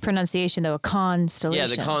No. pronunciation though? A constellation.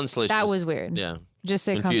 Yeah, the constellation. That was weird. Yeah. Just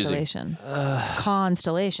say Confusing. constellation.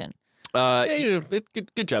 Constellation. Yeah,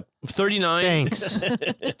 good job. 39. Thanks.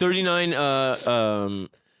 39.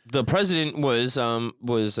 The president was of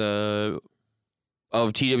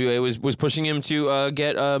TWA was pushing him to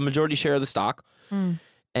get a majority share of the stock, and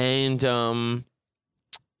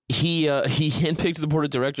he handpicked the board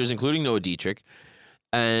of directors, including Noah Dietrich,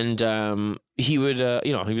 and he would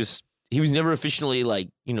he was never officially like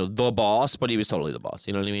the boss, but he was totally the boss.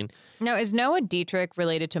 You know what I mean? Now, is Noah Dietrich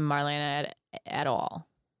related to Marlena at all?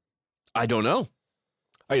 I don't know.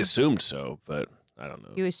 I assumed so, but I don't know.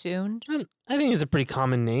 You assumed? I think it's a pretty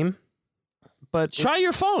common name. But Try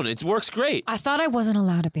your phone; it works great. I thought I wasn't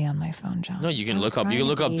allowed to be on my phone, John. No, you can I look was up. You can trying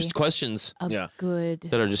look to up be questions a Yeah. good.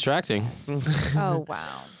 that are distracting. Oh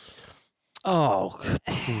wow. oh,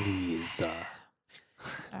 please.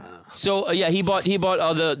 So yeah, he bought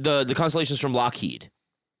the constellations from Lockheed.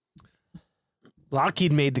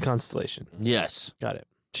 Lockheed made the constellation. Yes, Got it.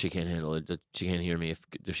 she can't handle it. She can't hear me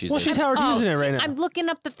if she's. Well, there. she's Howard using it right now. I'm looking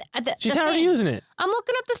up the She's the Howard thing. using it. I'm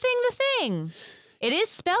looking up the thing. It is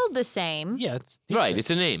spelled the same. Yeah, it's Right,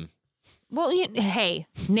 it's a name. Well, hey,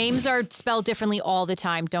 names are spelled differently all the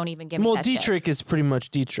time. Don't even give me Well, that shit. Dietrich is pretty much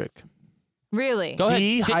Dietrich. Really? Go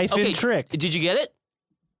ahead. D-Trick. Did you get it?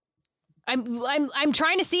 I'm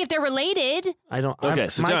trying to see if they're related. I don't. Okay,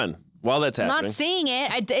 so John, while that's I'm happening, not seeing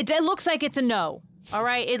it. It looks like it's a no. All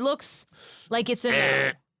right, it looks like it's a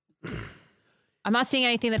no. I'm not seeing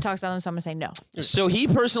anything that talks about them, so I'm gonna say no. So he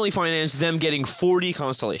personally financed them getting 40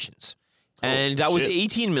 constellations, and that was shit.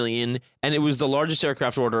 18 million, and it was the largest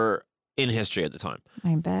aircraft order in history at the time.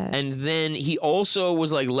 I bet. And then he also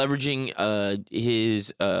was like leveraging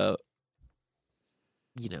his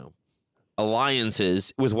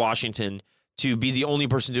alliances with Washington to be the only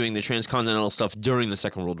person doing the transcontinental stuff during the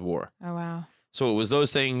Second World War. Oh wow. So it was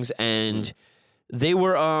those things, and they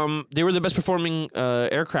were the best performing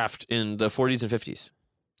aircraft in the 40s and 50s.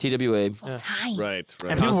 TWA. Time. right, And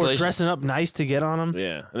right. people were Constellation. dressing up nice to get on them.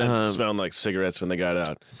 Yeah, and then smelling like cigarettes when they got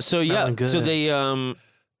out. So Smelling good. so they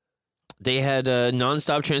had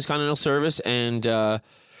nonstop transcontinental service, and then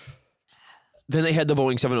they had the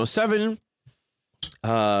Boeing 707.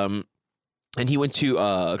 And he went to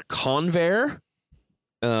Convair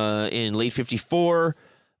in late '54,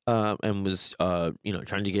 and was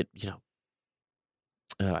trying to get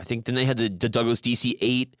I think then they had the Douglas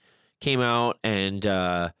DC-8 came out, and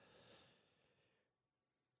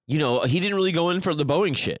he didn't really go in for the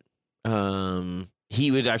Boeing shit.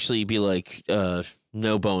 He would actually be like,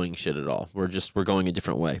 no Boeing shit at all. We're going a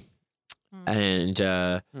different way. And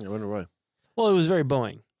I wonder why. Well, it was very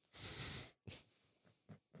Boeing.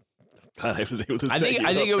 I was able to I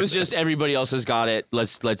think it was just everybody else has got it.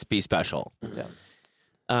 Let's be special. Yeah.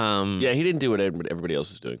 Yeah, he didn't do what everybody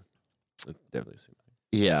else was doing. It definitely seemed.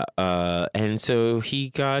 Yeah. And so he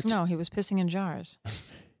got No, he was pissing in jars.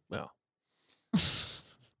 Well,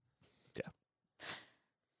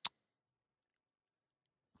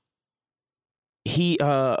 he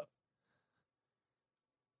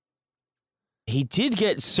did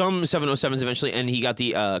get some 707s eventually, and he got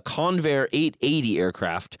the Convair 880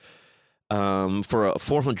 aircraft for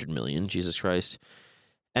 $400 million. Jesus Christ.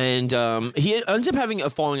 And he ends up having a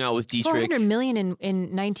falling out with Dietrich. $400 million in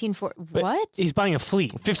 1940. What? He's buying a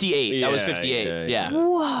fleet. 58. That was 58. Yeah.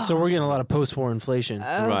 Whoa. So we're getting a lot of post-war inflation.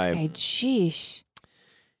 Okay, Right. Sheesh.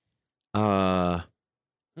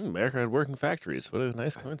 America had working factories. What a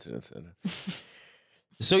nice coincidence.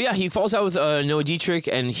 So yeah, he falls out with Noah Dietrich,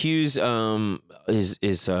 and Hughes he's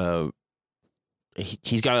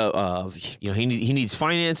got a he needs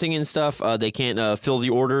financing and stuff. They can't fill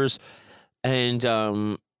the orders, and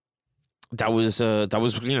that was kind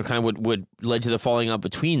of what led to the falling out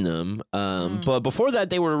between them. But before that,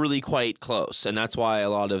 they were really quite close, and that's why a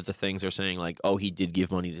lot of the things are saying like, oh, he did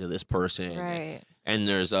give money to this person, Right. And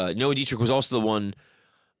there's Noah Dietrich was also the one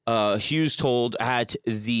Hughes told at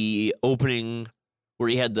the opening where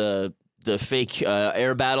he had the fake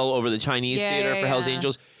air battle over the Chinese theater for Hell's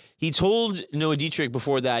Angels. He told Noah Dietrich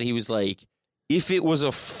before that, he was like, if it was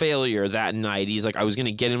a failure that night, he's like, I was going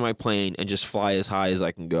to get in my plane and just fly as high as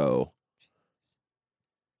I can go.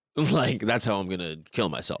 Like, that's how I'm going to kill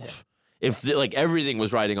myself. If everything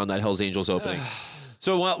was riding on that Hell's Angels opening.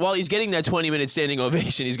 So while he's getting that 20-minute standing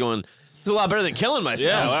ovation, he's going, it's a lot better than killing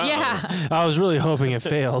myself. Yeah, wow. Yeah. I was really hoping it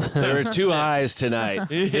failed. There were two highs tonight.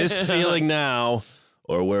 This feeling now,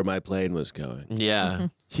 or where my plane was going. Yeah.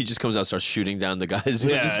 He just comes out and starts shooting down the guys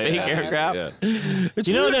with his fake aircraft. Yeah.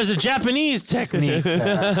 You know, there's a Japanese technique.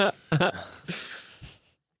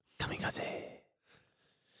 Kamikaze.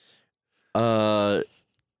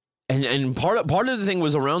 And part of the thing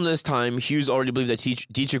was around this time, Hughes already believed that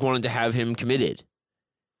Dietrich wanted to have him committed.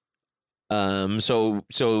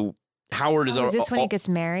 So Howard is. Is this when he gets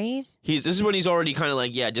married? This is when he's already kind of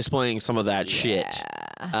like displaying some of that shit.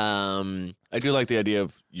 I do like the idea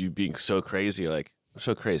of you being so crazy. Like, I'm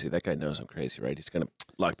so crazy. That guy knows I'm crazy, right? He's gonna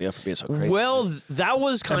lock me up for being so crazy. Well, that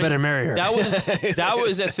was I better marry her. That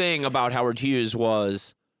was a thing about Howard Hughes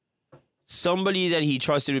was somebody that he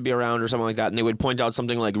trusted would be around or something like that, and they would point out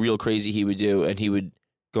something like real crazy he would do, and he would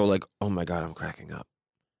go like, "Oh my god, I'm cracking up,"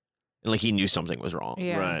 and like he knew something was wrong.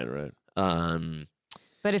 Yeah. Right.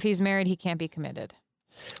 But if he's married, he can't be committed.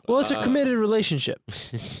 Well, it's a committed relationship.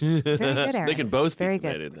 Very good, Aaron. They can both be Very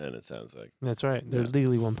good. committed. Then it sounds like. That's right. They're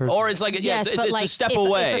legally one person. Or it's like Yes, it's but a like step if,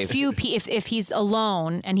 away. if he's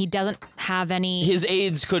alone and he doesn't have any, His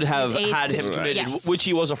aides could have had him Right. committed, Yes. which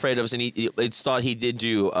he was afraid of, and it's thought he did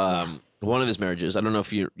do one of his marriages. I don't know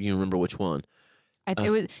if you remember which one.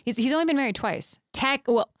 he's only been married twice.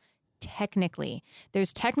 Technically,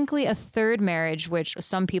 there's technically a third marriage, which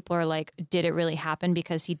some people are like, did it really happen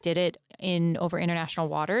because he did it over international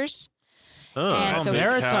waters? Oh, And so-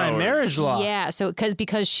 maritime marriage law. Yeah, so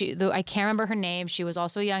because she, I can't remember her name. She was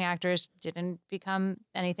also a young actress. Didn't become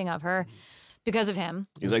anything of her because of him.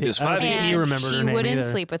 He's like, there's I don't 5 think And he remembered she her name wouldn't either.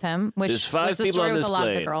 sleep with him, which There's 5 was the people story on with this a lot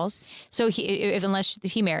of the plane. girls. So unless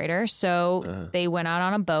he married her, so they went out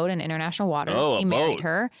on a boat in international waters. Oh, a he married boat.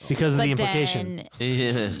 her Because of but the implication.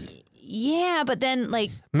 then, yeah, but then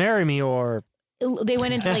like Marry me or they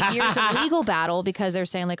went into like years of legal battle because they're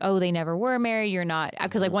saying like, oh, they never were married. You're not,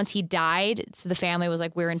 because like once he died, so the family was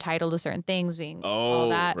like, we're entitled to certain things, being all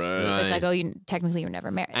that. right. It's like, oh, technically you were never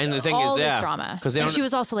married. And the thing all is, this yeah, drama. 'cause they And don't- she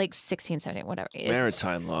was also like 16, 17, whatever.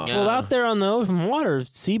 Maritime law. Yeah. well, out there on the open water,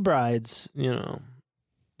 sea brides,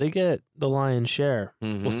 they get the lion's share.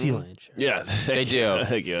 Well, sea lion's share. Yeah, They do.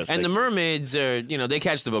 I guess. And the mermaids are, they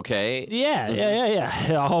catch the bouquet.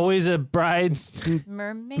 Yeah. Always a bride's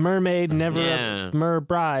Mermaid? mermaid, never Yeah. a mer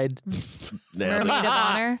bride. Mermaid of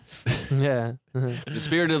honor. Yeah. the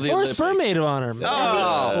spirit of the Or Olympics. spermaid of honor.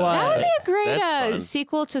 Oh. Why? That would be a great That's fun.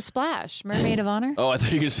 sequel to Splash, Mermaid of Honor. Oh, I thought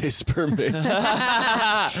you were going to say sperm maid.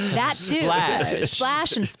 That too. Splash.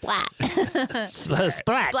 Splash and Splat. Splat.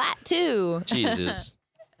 Splat too. Jesus.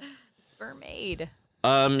 Mermaid.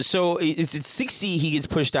 So it's at 60 he gets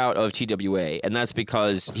pushed out of TWA, and that's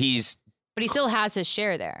because But he still has his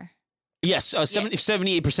share there.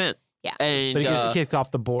 78%. Yeah. And But he gets kicked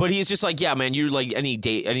off the board. but he's just like, yeah, man, you're like any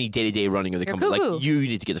day-to-day running of the You're company, cuckoo. like you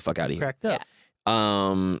need to get the fuck out of here. cracked up.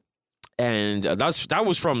 And that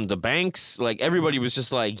was from the banks. Like everybody was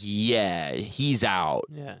just like, yeah, he's out.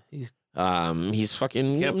 Yeah. He's He's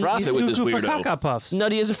fucking Can't profit with this cuckoo for weirdo. caca puffs.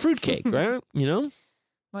 nutty as a fruitcake, right? More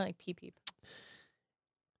like pee pee.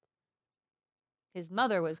 His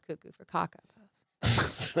mother was cuckoo for caca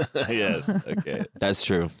puffs. Yes. Okay. That's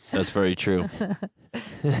true. That's very true.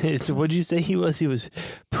 What'd you say he was? He was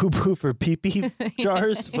poo poo for pee pee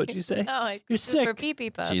jars? What'd you say? Oh, like You're cuckoo for sick. pee pee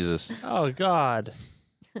puffs. Jesus. Oh God.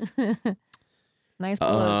 Nice bowl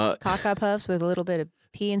of caca puffs with a little bit of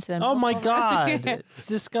pee instead of Oh milk my over. God, it's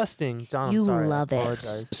disgusting, John. I'm You sorry. love I it.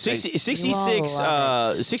 apologize. 66.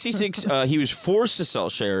 love it. 66. He was forced to sell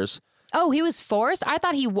shares. Oh, he was forced? I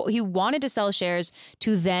thought he wanted to sell shares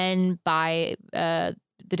to then buy the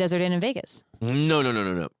Desert Inn in Vegas. No.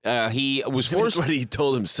 He was forced. That's what he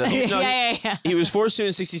told himself. yeah. He was forced to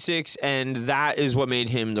in 66, and that is what made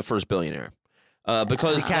him the first billionaire.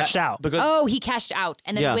 Because He cashed out. Because, Oh, he cashed out,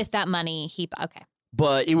 and then Yeah. with that money, okay.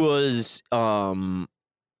 but it was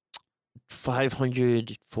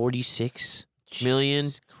 546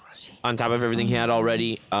 million on top of everything he had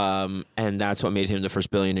already, and that's what made him the first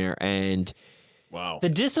billionaire. And Wow. The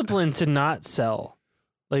discipline to not sell.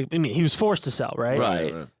 Like, I mean, he was forced to sell, right?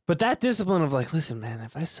 right, But that discipline of like, listen, man,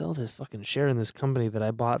 if I sell this fucking share in this company that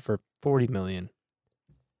I bought for 40 million,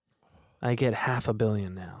 I get $500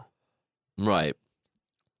 million now. right.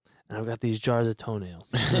 And I've got these jars of toenails.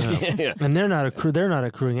 Yeah. And they're not accruing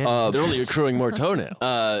any. They're only accruing more toenail.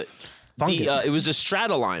 Fungus. It was the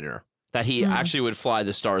Stratoliner that he actually would fly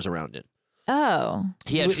the stars around in. Oh.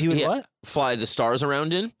 he would had what? fly the stars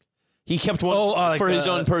around in. He kept one like for his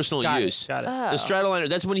own personal got use. It, got it. The Stratoliner,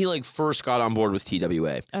 that's when he like first got on board with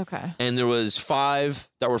TWA. Okay. And there was 5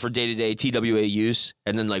 that were for day-to-day TWA use,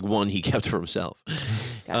 and then like 1 he kept for himself.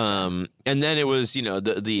 Gotcha. And then it was,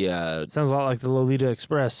 the Sounds a lot like the Lolita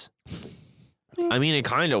Express. I mean, it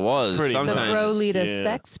kind of was Pretty The much. sometimes. Brolita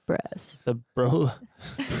yeah. Sexpress. The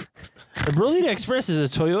Brolita Express is a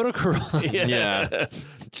Toyota Corolla. Yeah.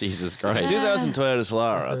 Jesus Christ. 2000 Toyota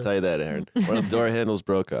Solara, I'll tell you that, Aaron. One of the door handles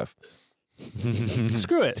broke off.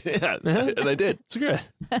 Screw it. Yeah, and I did. Screw it.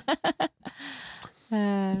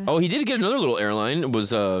 Oh, he did get another little airline. It was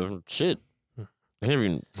shit. I never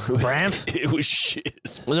even. Bramf. It was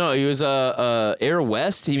shit. No, it was Air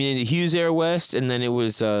West. He mean Hughes Air West, and then it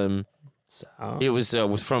was was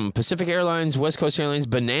from Pacific Airlines, West Coast Airlines,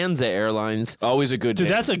 Bonanza Airlines. Always a good Dude,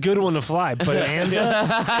 name. that's a good one to fly. Bonanza.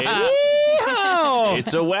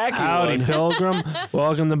 It's a wacky Howdy, one. Pilgrim.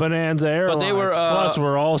 Welcome to Bonanza Airlines. they were, Plus,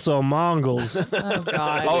 we're also Mongols. Oh,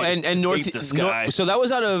 God. Oh, and North the sky. so that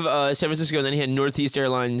was out of San Francisco, and then he had Northeast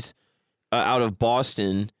Airlines out of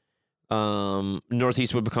Boston.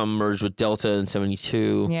 Northeast would become merged with Delta in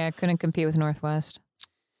 '72. Yeah, couldn't compete with Northwest.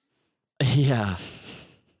 Yeah.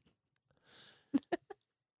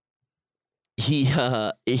 he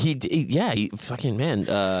fucking man.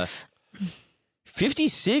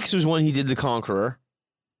 56 was when he did The Conqueror.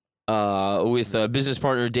 With business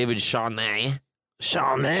partner David Charnay.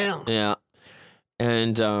 Chanel. Yeah.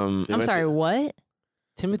 And I'm sorry, what?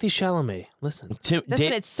 Timothy Chalamet. Listen. That's what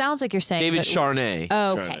it sounds like you're saying. David but- Charnay.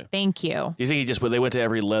 Oh, okay, Charnay. thank you. Do you think they went to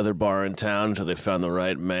every leather bar in town until they found the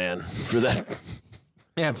right man for that?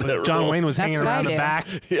 Yeah, That John role. Wayne was hanging what I around the do. back.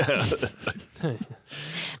 Yeah.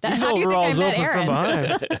 That, These how do you think I overalls met open Aaron? from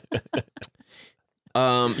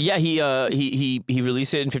behind. Yeah, he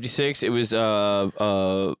released it in '56. It was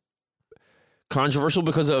controversial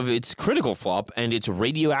because of its critical flop and its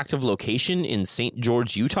radioactive location in St.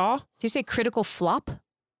 George, Utah. Did you say critical flop?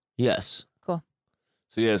 Yes.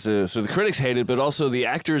 So the critics hated, but also the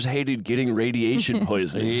actors hated getting radiation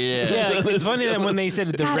poisoning. Yeah, it's funny that when they said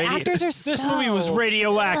the God, actors are this movie was so-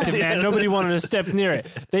 radioactive, man. Nobody wanted to step near it.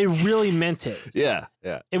 They really meant it. Yeah.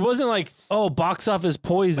 It wasn't like, oh, box office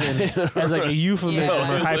poison as like a euphemism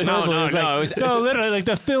Yeah. or hyperbole. No, it was no, like, it was- no, literally, like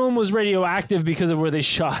the film was radioactive because of where they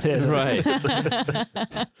shot it. Right.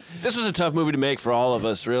 This was a tough movie to make for all of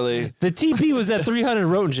us, really. The TP was at 300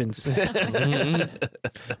 roentgens.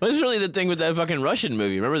 What's really the thing with that fucking Russian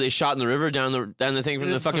movie? Remember they shot in the river down the thing from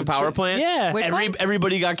the fucking power plant? Yeah. Which one?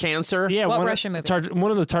 Everybody got cancer. Yeah, What one Russian movie? One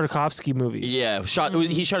of the Tartakovsky movies. Yeah.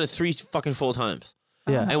 He shot it 3 fucking full times.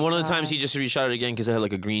 Yeah. And one of the times he just reshot it again because it had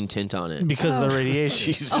like a green tint on it. Because of the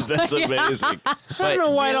radiation. Jesus, that's amazing. I don't know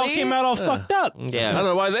why it all Really? came out all fucked up. I don't Yeah.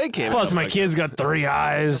 know why they came. Plus, out my like kid's got 3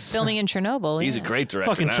 eyes. Filming in Chernobyl. He's a yeah. great director.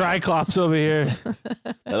 Fucking now. Triclops over here.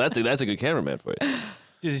 Now, that's a good cameraman for you.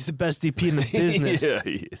 Dude, he's the best DP in the business. Yeah,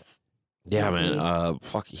 he is. Yeah, man.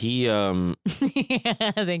 Fuck. He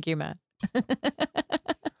Thank you, Matt.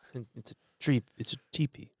 It's a tree. It's a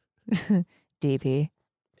teepee. DP.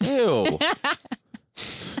 Ew.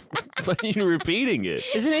 Why are you repeating it?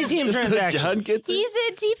 It's an ATM transaction. John gets He it.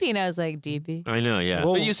 said DP, and I was like, DP. I know. Yeah.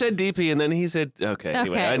 Well, But you said DP, and then he said, okay.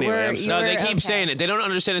 Anyway, I'm you No, sorry. they were keep okay. saying it. They don't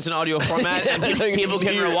understand it's an audio format, and people can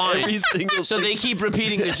Every rewind. single So they keep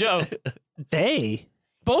repeating the joke. they.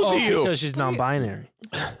 Both of you. Because she's non-binary.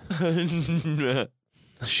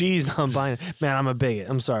 She's non-binary. Man, I'm a bigot.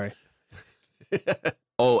 I'm sorry.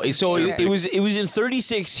 Oh, so it was in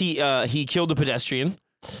 36. He killed a pedestrian.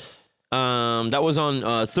 That was on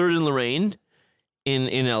 3rd and Lorraine,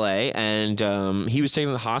 in L.A. and he was taken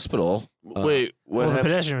to the hospital. Wait, what Well, the happened?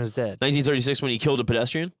 pedestrian was dead. 1936 when he killed a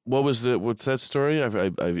pedestrian. What's that story?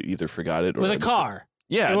 I either forgot it or With a car.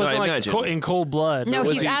 Yeah, It no, wasn't I like imagine. in cold blood. No,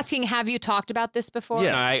 Was he's he- asking, have you talked about this before?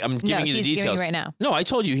 Yeah. No, I'm giving you the he's details giving you right now. No, I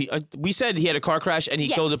told you. We said he had a car crash and he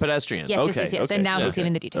Yes. killed a pedestrian. Yes, Okay, yes. okay, And now he's okay.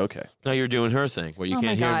 giving the details. Okay. Now you're doing her thing where you Oh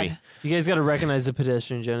can't my hear God. me. You guys got to recognize the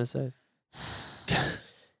pedestrian genocide.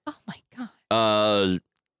 Oh my God.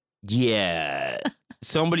 Yeah.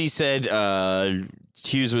 Somebody said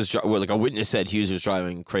Hughes was like a witness said Hughes was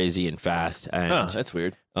driving crazy and fast, and Oh, that's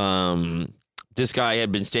weird. this guy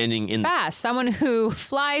had been standing in Fast. Someone who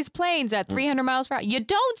flies planes at 300 miles per hour. You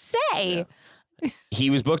don't say. He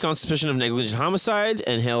was booked on suspicion of negligent homicide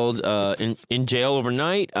and held in jail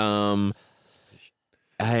overnight.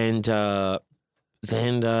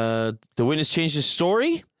 Then the witness changed his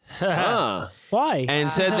story Why?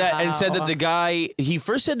 and said that the guy he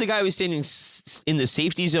first said the guy was standing in the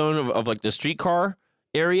safety zone of like the streetcar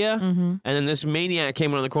area, and then this maniac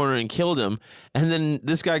came around the corner and killed him. And then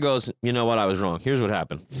this guy goes, "You know what? I was wrong. Here's what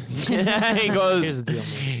happened." he goes, Here's the deal,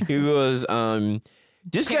 man. he goes,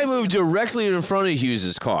 this guy moved directly in front of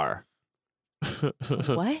Hughes's car.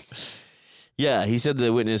 What? Yeah, he said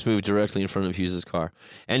the witness moved directly in front of Hughes's car.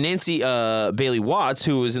 And Nancy Bailey Watts,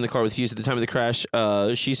 who was in the car with Hughes at the time of the crash,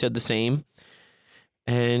 she said the same.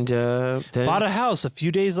 And then Bought a house a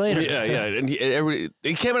few days later. Yeah, yeah. And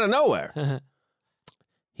he came out of nowhere.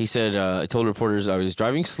 he said, I told reporters I was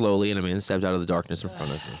driving slowly and a man stepped out of the darkness in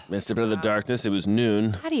front of me. Man stepped out of the darkness. It was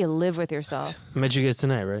noon. How do you live with yourself? Met you guys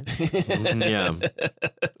tonight, right? Yeah.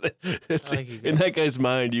 It's like you in that guy's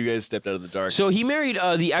mind, you guys stepped out of the darkness. So he married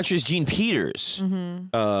the actress Jean Peters.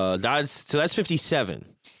 That's 57.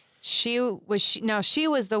 She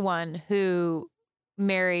was the one who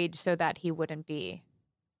married so that he wouldn't be.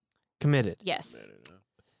 Committed, Yes.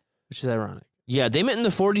 which is ironic. Yeah, they met in the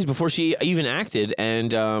 40s before she even acted,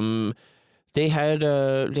 and they had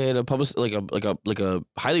a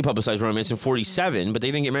highly publicized romance in 47, but they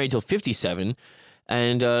didn't get married until 57.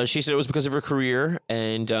 And she said it was because of her career.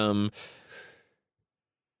 And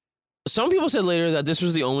some people said later that this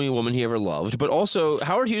was the only woman he ever loved. But also,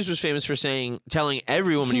 Howard Hughes was famous for telling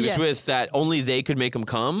every woman he was Yes. with that only they could make him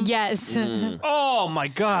come. Yes. Oh my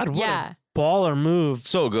God! What Yeah. a baller move.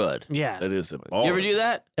 So good. Yeah, That is a You ever do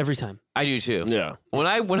that? every time. I do too. Yeah. When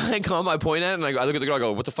I come, I point at it and I look at the girl. I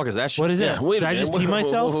go, "What the fuck is that shit?" What is Yeah, it? wait a Did I just minute. pee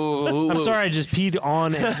myself? Whoa. I'm sorry, I just peed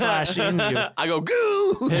on and slash in you. I go,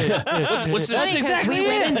 "Goo." What's this? Funny, 'cause exactly we it.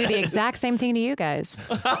 women do the exact same thing to you guys.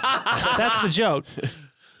 That's the joke.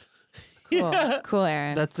 Cool, cool,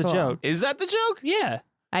 Aaron. That's the Cool. joke. Is that the joke? Yeah.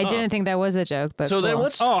 I didn't think that was a joke, but So then cool.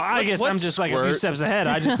 what's? Oh, I guess I'm what's just like a few squirt? steps ahead.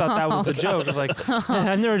 I just thought that was the joke. Of like,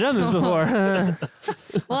 I've never done this before.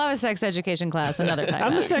 We'll have a sex education class another time.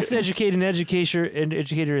 I'm a sex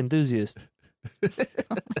educator enthusiast.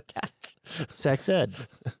 Sex ed.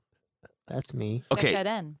 That's me. Okay. Sex ed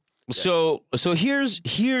N. So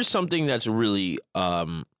here's something that's really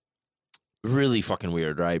really fucking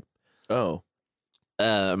weird, right? Oh.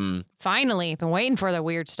 Finally, been waiting for the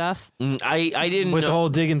weird stuff. I didn't With the know. whole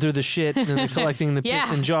digging through the shit and then collecting the Yeah.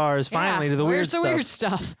 pits and jars, finally Yeah. to the Where's weird the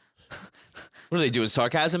stuff. weird stuff? What are they doing?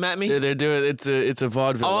 Sarcasm at me? They're doing it's a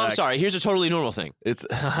vaudeville. Oh, I'm act. sorry. Here's a totally normal thing. It's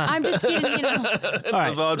I'm just getting, All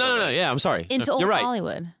right. No. Yeah, I'm sorry. into old You're right.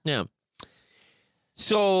 Hollywood. Yeah.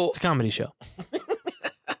 So. It's a comedy show.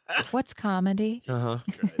 What's comedy?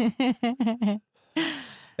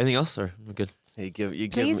 Anything else, or we're good? you give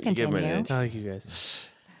Please him an continue. inch. I like you guys.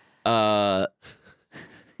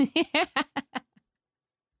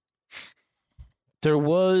 There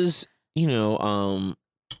was, well,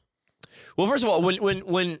 first of all,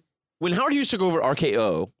 when Howard Hughes took over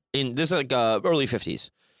RKO in this like early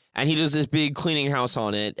 50s, and he does this big cleaning house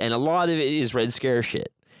on it, and a lot of it is Red Scare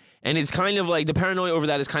shit, and it's kind of like the paranoia over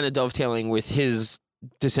that is kind of dovetailing with his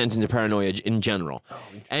descent into paranoia in general.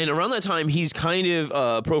 And around that time, he's kind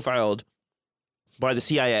of profiled by the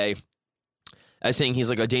CIA as saying he's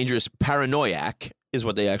like a dangerous paranoiac, is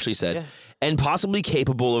what they actually said, Yeah. and possibly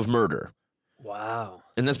capable of murder. Wow.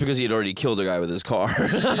 And that's because he had already killed a guy with his car.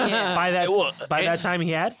 Yeah. By that time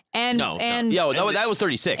he had? And No, and no. Yo, that was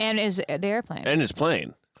 36. and is the airplane And his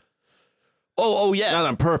plane. oh yeah. Not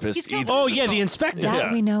on purpose. He's killed- either. Oh yeah, the inspector. that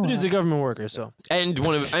yeah. we know. The dude's a Of. government worker, so And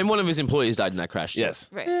one of his employees died in that crash. too. Yes.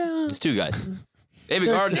 Right. It's two guys. David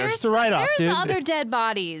There's- Gardner. There's It's a write-off, there's dude. other dead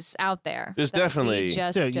bodies out there. There's that we definitely-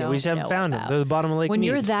 just dude, yeah, we just don't haven't know found them. about. They're the bottom of Lake When Mead.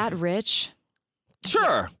 you're that rich,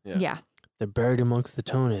 Sure. Yeah. yeah. They're buried amongst the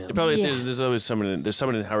toenails. Probably Yeah. there's always someone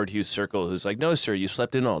in Howard Hughes' circle who's like, no, sir, you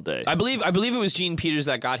slept in all day. I believe it was Gene Peters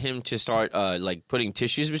that got him to start like putting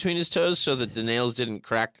tissues between his toes so that the nails didn't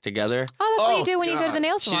crack together. Oh, that's what you do when you go to the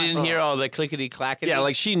nail She salon. didn't hear all the clickety clackety. Yeah,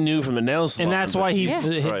 like she knew from the nail salon. And that's why he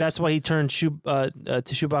Right. that's why he turned tissue boxes.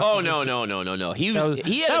 Oh no. He That was, was,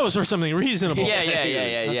 he had that was for something reasonable.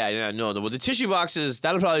 Yeah. No, well, the tissue boxes,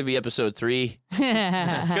 that'll probably be episode 3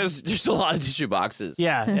 because there's a lot of tissue boxes.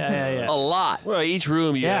 Yeah. A lot. Well, each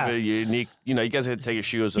room you Yeah. have a unique. You guys had to take your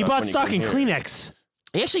shoes He off. bought when you stock came in here. Kleenex.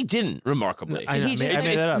 He actually didn't, remarkably. I Did know, he just I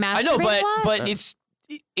made that up. I know, masturbate a lot? but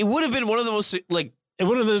it would have been one of the most like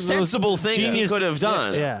One of those sensible things he genius- could have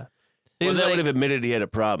done. Yeah. He Well, was that like- would have admitted he had a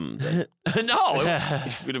problem. no,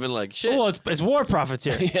 it would have been like shit. Well, it's war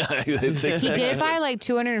profiteering. Yeah, it's He did buy like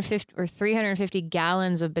 250 or 350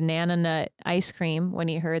 gallons of banana nut ice cream when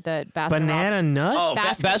he heard that Baskin Banana nut. Oh,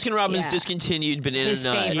 Baskin- Robbins yeah. discontinued banana His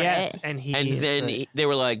nut, favorite. Yes, and he and then right. they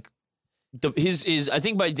were like, his. I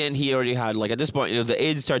think by then he already had like at this point, the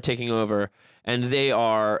AIDS started taking over, and they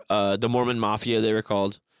are the Mormon Mafia. They were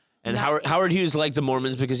called, and No. Howard Hughes liked the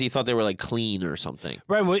Mormons because he thought they were like clean or something.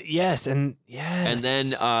 Right. Well, yes, and yes.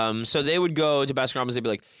 And then, so they would go to Baskin Robbins. They'd be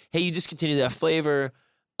like, "Hey, you discontinued that flavor.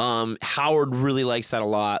 Howard really likes that a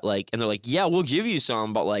lot. Like, and they're like, yeah, we'll give you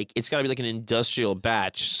some, but like, it's got to be like an industrial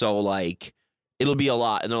batch. So like, it'll be a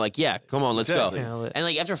lot." And they're like, "Yeah, come on, let's Exactly. go." Yeah, And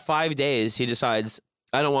like after 5 days, he decides,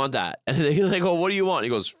 "I don't want that." And they're like, "Well, what do you want?" He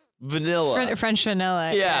goes, "Vanilla." French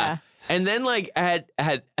vanilla. Yeah. And then like had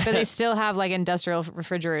But they still have like industrial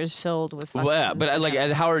refrigerators filled with. well, yeah, fucking- but like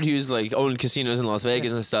at Howard Hughes like owned casinos in Las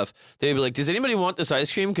Vegas and stuff, they'd be like, "Does anybody want this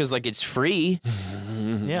ice cream? Because like it's free."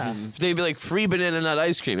 yeah. They'd be like, "Free banana nut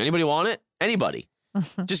ice cream. Anybody want it? Anybody?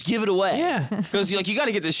 Just give it away." Yeah. Because like you got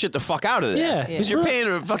to get this shit the fuck out of there. Yeah. Because you're paying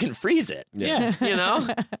to fucking freeze it. Yeah. You know.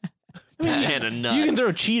 Banana nut. You can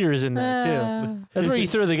throw cheaters in there too. That's where you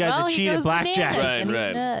throw the guys well, that he cheat at goes blackjack. bananas Right, and he's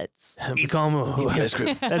right. nuts. We call them ice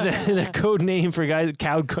cream. the code name for guys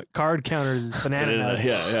card counters is banana nuts.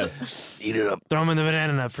 Yeah. Eat it up. Throw them in the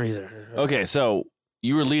banana nut freezer. Okay, so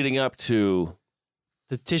you were leading up to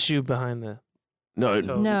The tissue behind the. no,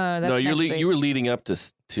 So- No, that's you're next week. you were leading up to.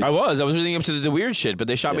 I was leading up to the weird shit, but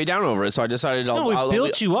they shot me down over it, so I decided No, we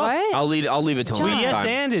built you up. What? I'll leave it till John. We next yes time.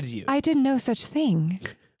 anded you. I did no such thing.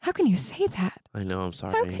 How can you say that? I know. I'm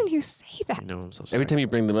sorry. How can you say I that? know. I'm so sorry. Every time you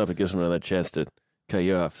bring them up, it gives them another chance to cut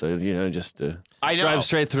you off. So just I know. drive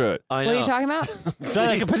straight through it. I know. What are you talking about? It's not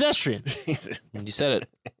like a pedestrian. You said it.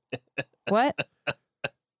 What?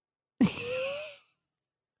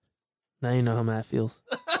 Now you know how Matt feels.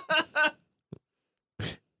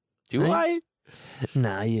 Do Right? I?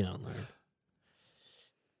 Nah, you don't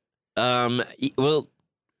learn. Well,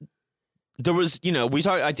 there was, we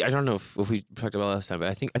talked. I don't know if we talked about it last time, but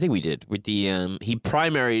I think we did with the he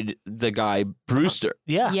primaried the guy Brewster.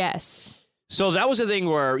 Yeah. Yes. So that was the thing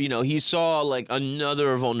where he saw like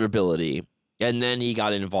another vulnerability, and then he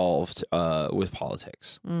got involved with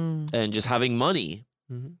politics and just having money,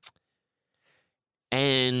 Mhm.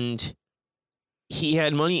 and he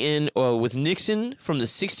had money in with Nixon from the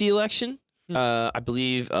 '60 election. I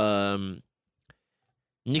believe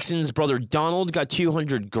Nixon's brother Donald got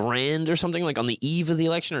 $200,000 or something, like on the eve of the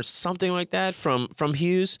election or something like that from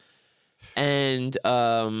Hughes, and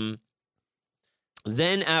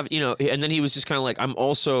then and then he was just kind of like, I'm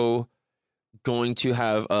also going to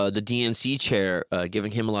have the DNC chair,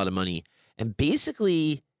 giving him a lot of money, and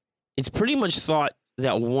basically, it's pretty much thought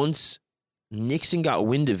that once Nixon got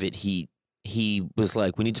wind of it, he was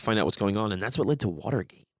like, we need to find out what's going on, and that's what led to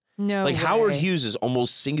Watergate. No. Like way. Howard Hughes is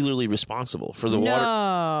almost singularly responsible for the water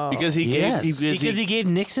No. Because he Yes. gave Because he gave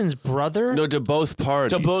Nixon's brother. no to both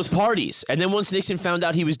parties. to both parties. And then once Nixon found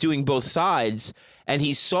out he was doing both sides, and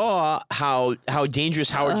he saw how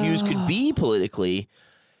dangerous Howard Hughes could be politically,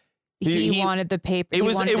 he he- wanted the paper. it He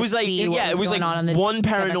was wanted it to was like see what it was going on in like the one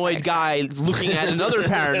paranoid guy Democratic looking at another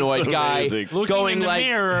paranoid That's guy, amazing. Looking going in the like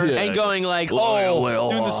mirror. Yeah. and going like, Well,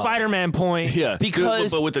 Doing the Spider-Man point. Yeah, Because-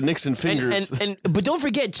 but with the Nixon fingers. and but don't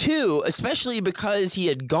forget too, especially because he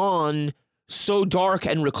had gone so dark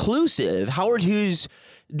and reclusive, Howard Hughes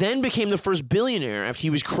then became the first billionaire after he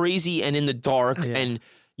was crazy and in the dark Yeah. and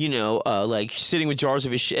like sitting with jars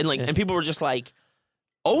of his shit, and like and people were just like,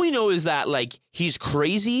 all we know is that like he's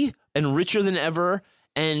crazy and richer than ever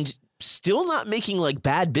and still not making like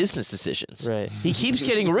bad business decisions. Right. He keeps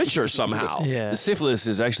getting richer somehow. Yeah. the syphilis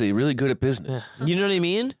is actually really good at business. You know what I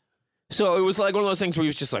mean? So it was like one of those things where he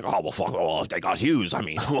was just like, oh, well, fuck, well, if they got Hughes, I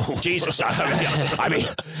mean, Jesus. I mean,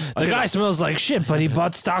 The guy smells like shit, but he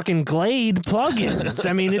bought stock in Glade plugins.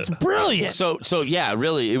 I mean, it's brilliant. so yeah,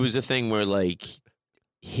 really, it was a thing where like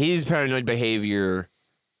his paranoid behavior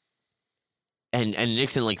and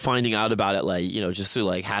Nixon like finding out about it, like, you know, just through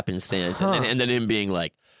like happenstance, and then him being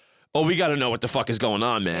like, "Oh, we got to know what the fuck is going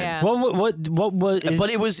on, man." Yeah. What was? But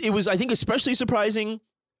it was I think especially surprising,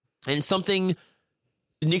 and something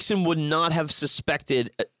Nixon would not have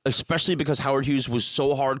suspected, especially because Howard Hughes was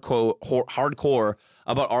so hardcore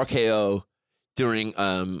about RKO during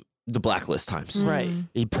the blacklist times. Right.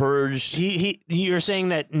 He purged. You're saying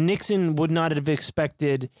that Nixon would not have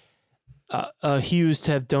expected Hughes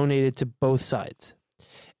to have donated to both sides,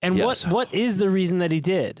 and Yes. what is the reason that he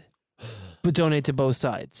did, but donate to both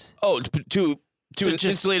sides? Oh, to just-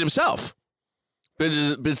 insulate himself. But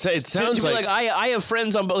it sounds To be like, like I have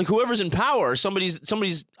friends on, like whoever's in power, somebody's.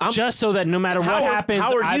 Just so that no matter what happens,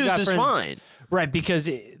 Howard I've Hughes got is friends. fine. Right, because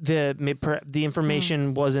the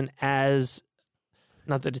information wasn't as,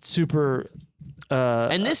 not that it's super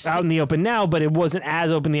And this out in the open now, but it wasn't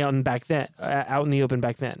as out in the open back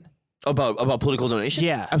then. about political donation.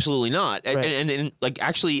 Yeah. Absolutely not. Right. And like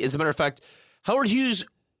actually, as a matter of fact, Howard Hughes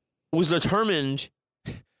was determined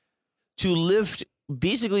to lift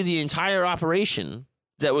basically the entire operation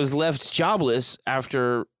that was left jobless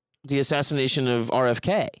after the assassination of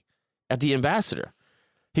RFK at the Ambassador.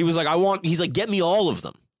 He was like, he's like, get me all of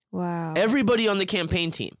them. Wow. Everybody on the campaign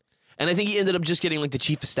team. And I think he ended up just getting like the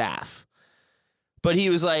chief of staff. But he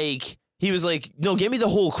was like, no, get me the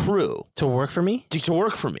whole crew To work for me? to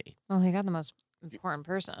work for me. Well, he got the most important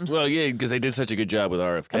person. well, yeah, because they did such a good job with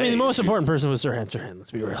RFK. I mean, the most important person was Sirhan Sirhan,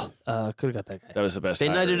 let's be real. Could have got that guy. That was the best. They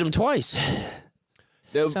knighted him twice.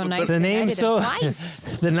 No, So but- nice. The they name's knighted him so twice.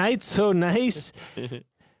 the night's so nice.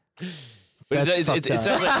 But That's it fucked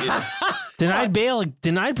sounds like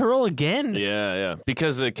Denied parole again. yeah.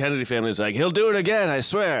 Because the Kennedy family was like, he'll do it again, I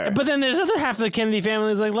swear. But then there's other half of the Kennedy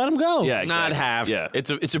family is like, let him go. yeah, Not exactly. half. Yeah.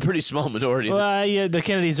 It's a pretty small minority. Well, yeah, the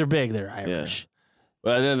Kennedys are big. They're Irish.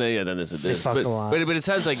 Well, then there's this. fuck But, a lot. but it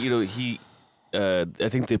sounds like, you know, he. I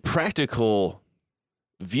think the practical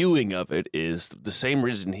viewing of it is the same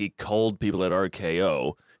reason he called people at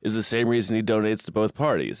RKO is the same reason he donates to both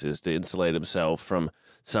parties, is to insulate himself from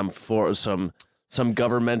some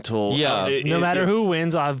governmental. Yeah. No matter who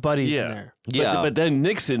wins, I'll have buddies Yeah. in there. But then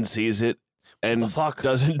Nixon sees it and The fuck?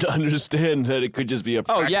 doesn't understand that it could just be a.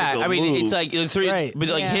 Oh yeah, practical I mean move. it's like three, Right. but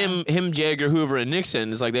like Yeah. him, Jagger, Hoover, and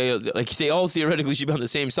Nixon. It's like they all theoretically should be on the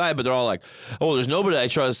same side, but they're all like, oh, there's nobody I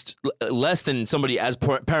trust less than somebody as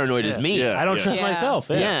paranoid as me. Yeah. I don't trust Yeah. myself.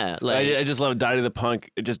 Yeah, like I just love Died of the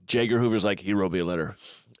Punk. Just Jagger Hoover's like, he wrote me a letter.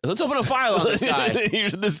 let's open a file on this guy.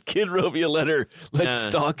 This kid wrote me a letter. Let's Yeah.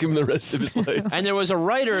 stalk him the rest of his life. And there was a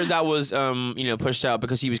writer that was pushed out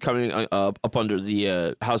because he was coming up under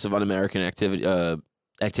the House of Un-American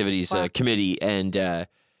Activities Wow. Committee, and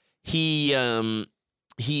he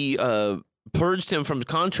purged him from the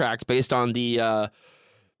contract based on the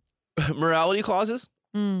morality clauses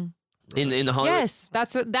Mm. in the Hollywood. Yes,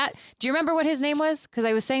 that's what that. Do you remember what his name was? Because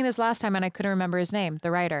I was saying this last time and I couldn't remember his name.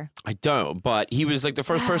 The writer. I don't, but he was like the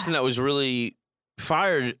first person that was really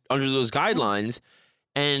fired under those guidelines,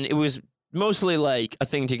 and it was mostly like a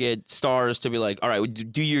thing to get stars to be like, all right,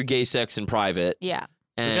 do your gay sex in private. Yeah.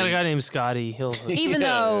 We got a And, guy named Scotty. He'll Even Yeah.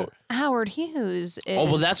 though Howard Hughes is. oh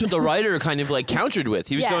well, that's what the writer kind of like countered with.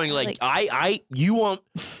 He was Yeah, going like, you want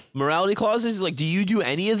morality clauses? He's like, do you do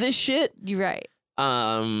any of this shit? You're right.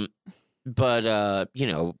 But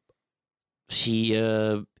he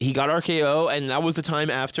got RKO, and that was the time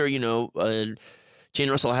after Jane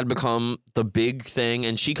Russell had become the big thing,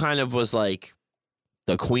 and she kind of was like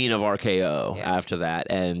the queen of RKO Yeah. after that,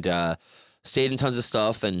 and stayed in tons of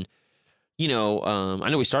stuff. And I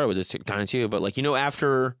know we started with this kind of too, but like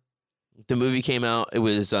after the movie came out, it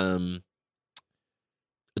was The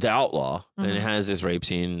Outlaw, and it Mhm. has this rape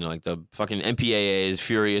scene. Like the fucking MPAA is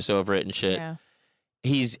furious over it and shit. Yeah.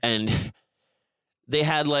 And they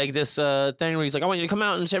had like this thing where he's like, I want you to come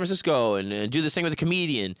out in San Francisco and do this thing with a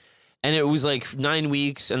comedian. And it was like 9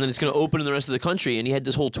 weeks, and then it's going to open in the rest of the country. And he had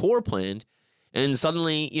this whole tour planned. And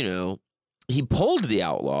suddenly, he pulled The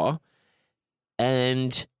Outlaw,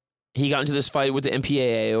 and he got into this fight with the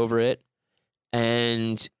MPAA over it.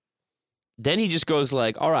 And then he just goes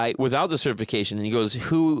like, all right, without the certification. And he goes,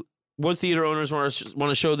 what theater owners want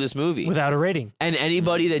to show this movie? without a rating. And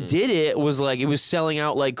anybody that did it was like, it was selling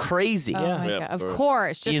out like crazy. Oh Yeah. my Yeah, God. Of of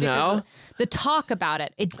course. Just You because know? the talk about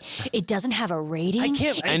it. It doesn't have a rating. I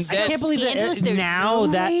can't. And I can't that's believe scandalous, that there's now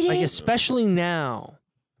no that like rating? especially now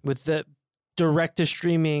with the direct to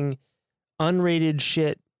streaming, unrated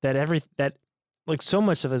shit that like so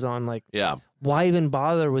much of is on. Like, Yeah. why even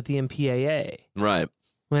bother with the MPAA Right.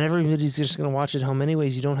 when everybody's just gonna watch it home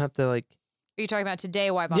anyways? You don't have to like. Are you talking about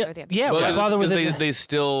today? Why bother with him? Yeah, Well, why bother with because it? they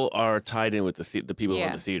still are tied in with the people Yeah.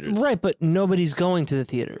 in the theaters. Right, but nobody's going to the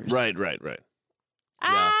theaters. Right.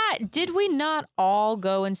 Did we not all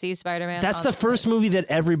go and see Spider-Man? That's the first movie that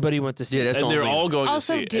everybody went to see. Yeah, that's And the they're only- all going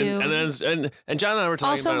Also to see it. And John and I were talking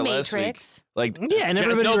Also about it last week. Matrix. Like, Yeah, and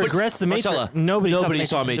everybody no, but- regrets the Matrix. Marcella, Nobody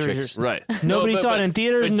saw in Matrix. theaters. Right. Nobody No, saw it in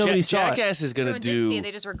theaters. but Nobody saw it. Jackass is going to Everyone did see it, do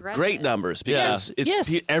they just regretted great it. numbers because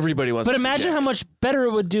Yes. everybody wants But to see imagine how Jackass. much better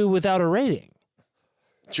it would do without a rating.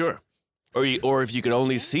 Sure. Or if you could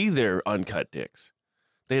only see their uncut dicks.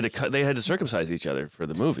 They had to circumcise each other for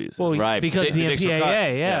the movies. Well, Right. because The the dicks were MPAA, cut. yeah,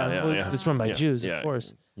 Yeah. it's run by Yeah. Jews, Yeah. of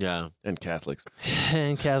course, Yeah. And Catholics.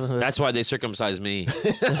 and Catholic. That's why they circumcised me. For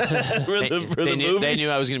the They knew movies.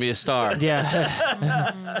 I was going to be a star.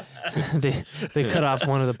 yeah. they cut off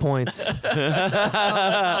one of the points,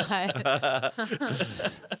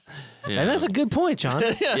 Yeah. and that's a good point, John.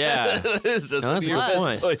 Yeah. That's No, that's a your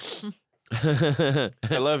good best point.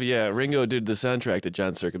 I love, Ringo did the soundtrack to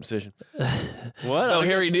John's circumcision. What? Oh,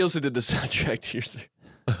 Harry Nielsen did the soundtrack to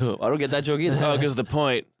your I don't get that joke either. Oh, because the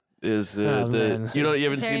point is Oh, man. you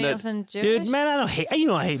haven't Terry seen that Nielsen Jewish? Dude, man, I don't hate.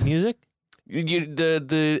 I hate music.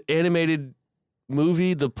 the animated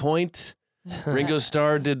movie The Point. Ringo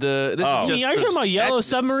Starr did the. This Oh. is Are you talking about Yellow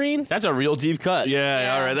Submarine? That's a real deep cut. Yeah,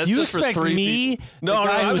 Yeah. all right. That's You just expect for three me, people. the guy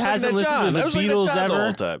I who was looking hasn't at listened John. to the I was looking at Beatles John the ever?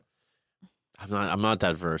 whole time. I'm not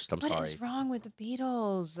that versed. I'm What sorry. is wrong with the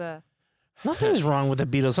Beatles? Nothing's wrong with the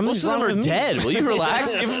Beatles. Most Something's of them wrong are with me. dead. Will you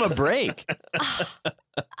relax? Give them a break.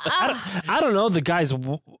 I don't know. The guy's.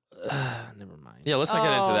 Never mind. Yeah, let's not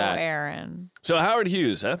get into that. Aaron. So Howard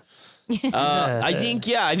Hughes, huh? I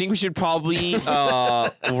think we should probably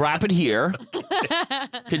wrap it here.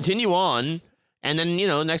 Continue on, and then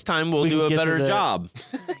next time we'll We do can a get to better the- job.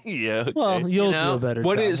 Yeah. Okay. Well, you'll know, do a better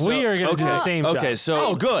what job. is- we are going to do the same job. Okay, so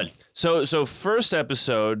Oh, good. So first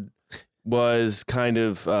episode was kind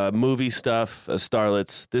of movie stuff,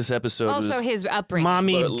 starlets. This episode Also, was his upbringing.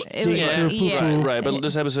 Mommy, It was- take Yeah. your poo-poo. yeah. right, but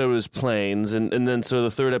this episode was planes, and then so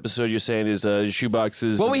the third episode you're saying is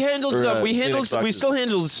shoeboxes. Well, we handled or, some. We Phoenix boxes. still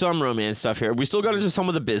handled some romance stuff here. We still got into some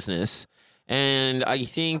of the business, and I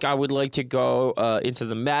think I would like to go into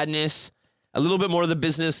the madness, a little bit more of the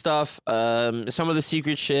business stuff, some of the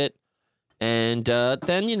secret shit, and then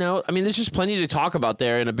there's just plenty to talk about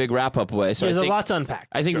there in a big wrap up way. So There's I a think, lot to unpack.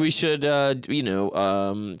 I think we should, kind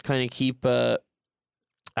of keep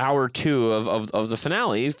hour two of the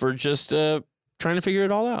finale for just trying to figure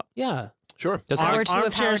it all out. Yeah. Sure. Does Hour that two of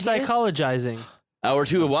Armchair Howard Hughes? psychologizing. hour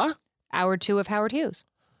two of what? Hour 2 of Howard Hughes.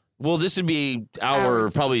 Well, this would be hour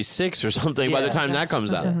probably 6 or something by the Yeah. time that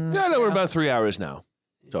comes out. Yeah, no, we're about 3 hours now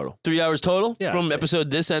total. 3 hours total Yeah, from I'd say.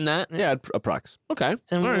 episode this and that. Yeah, approx. Okay.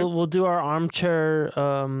 And All right. we'll do our armchair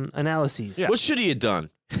analyses. Yeah. What should he have done?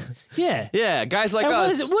 Yeah. Yeah, guys like And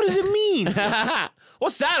us. what does it mean?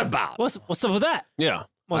 What's that about? what's up with that? Yeah.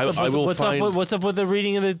 What's I will find. what's up with the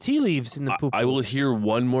reading of the tea leaves in the poop? I will hear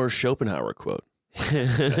one more Schopenhauer quote.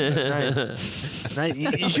 Now,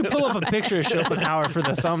 you should pull up a picture of Schopenhauer for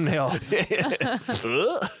the thumbnail.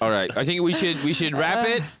 All right. I think we should wrap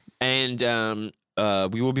it, and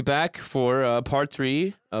we will be back for part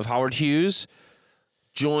 3 of Howard Hughes.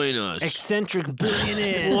 Join us. Eccentric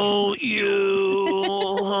billionaire. Won't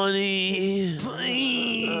you, honey?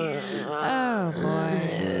 Oh, boy.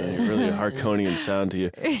 Really a Harkonian sound to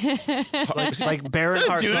you. like Baron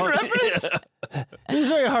Harkonnen. reference? It was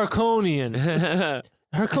very Harkonian.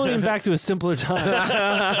 Harkonian back to a simpler time.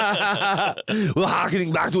 We're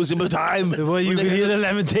harkening back to a simple time. Well, you can hear the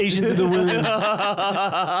lamentations of the women.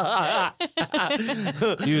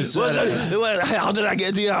 How did I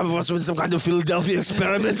get here? I was with some kind of Philadelphia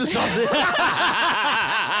experiment or something.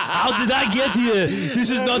 How did I get here? This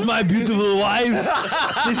is not my beautiful wife.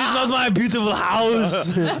 This is not my beautiful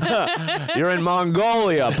house. You're in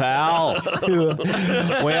Mongolia, pal.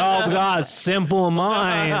 We all got simple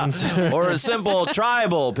minds. Or a simple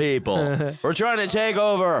tribal people. We're trying to take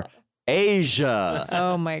over Asia.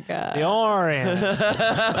 Oh, my God. The Orient.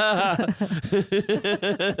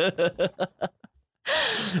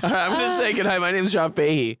 All right, I'm going to say goodnight. My name's John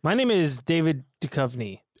Fahey. My name is David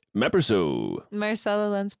Duchovny. Meperso. Marcella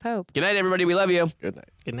Lenz Pope. Good night, everybody. We love you. Good night.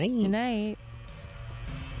 Good night. Good night.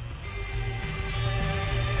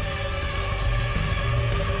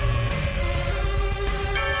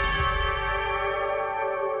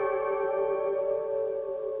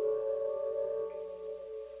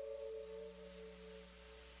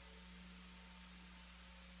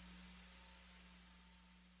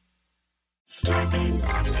 Scarpins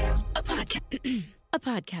Audio, a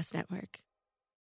podcast network.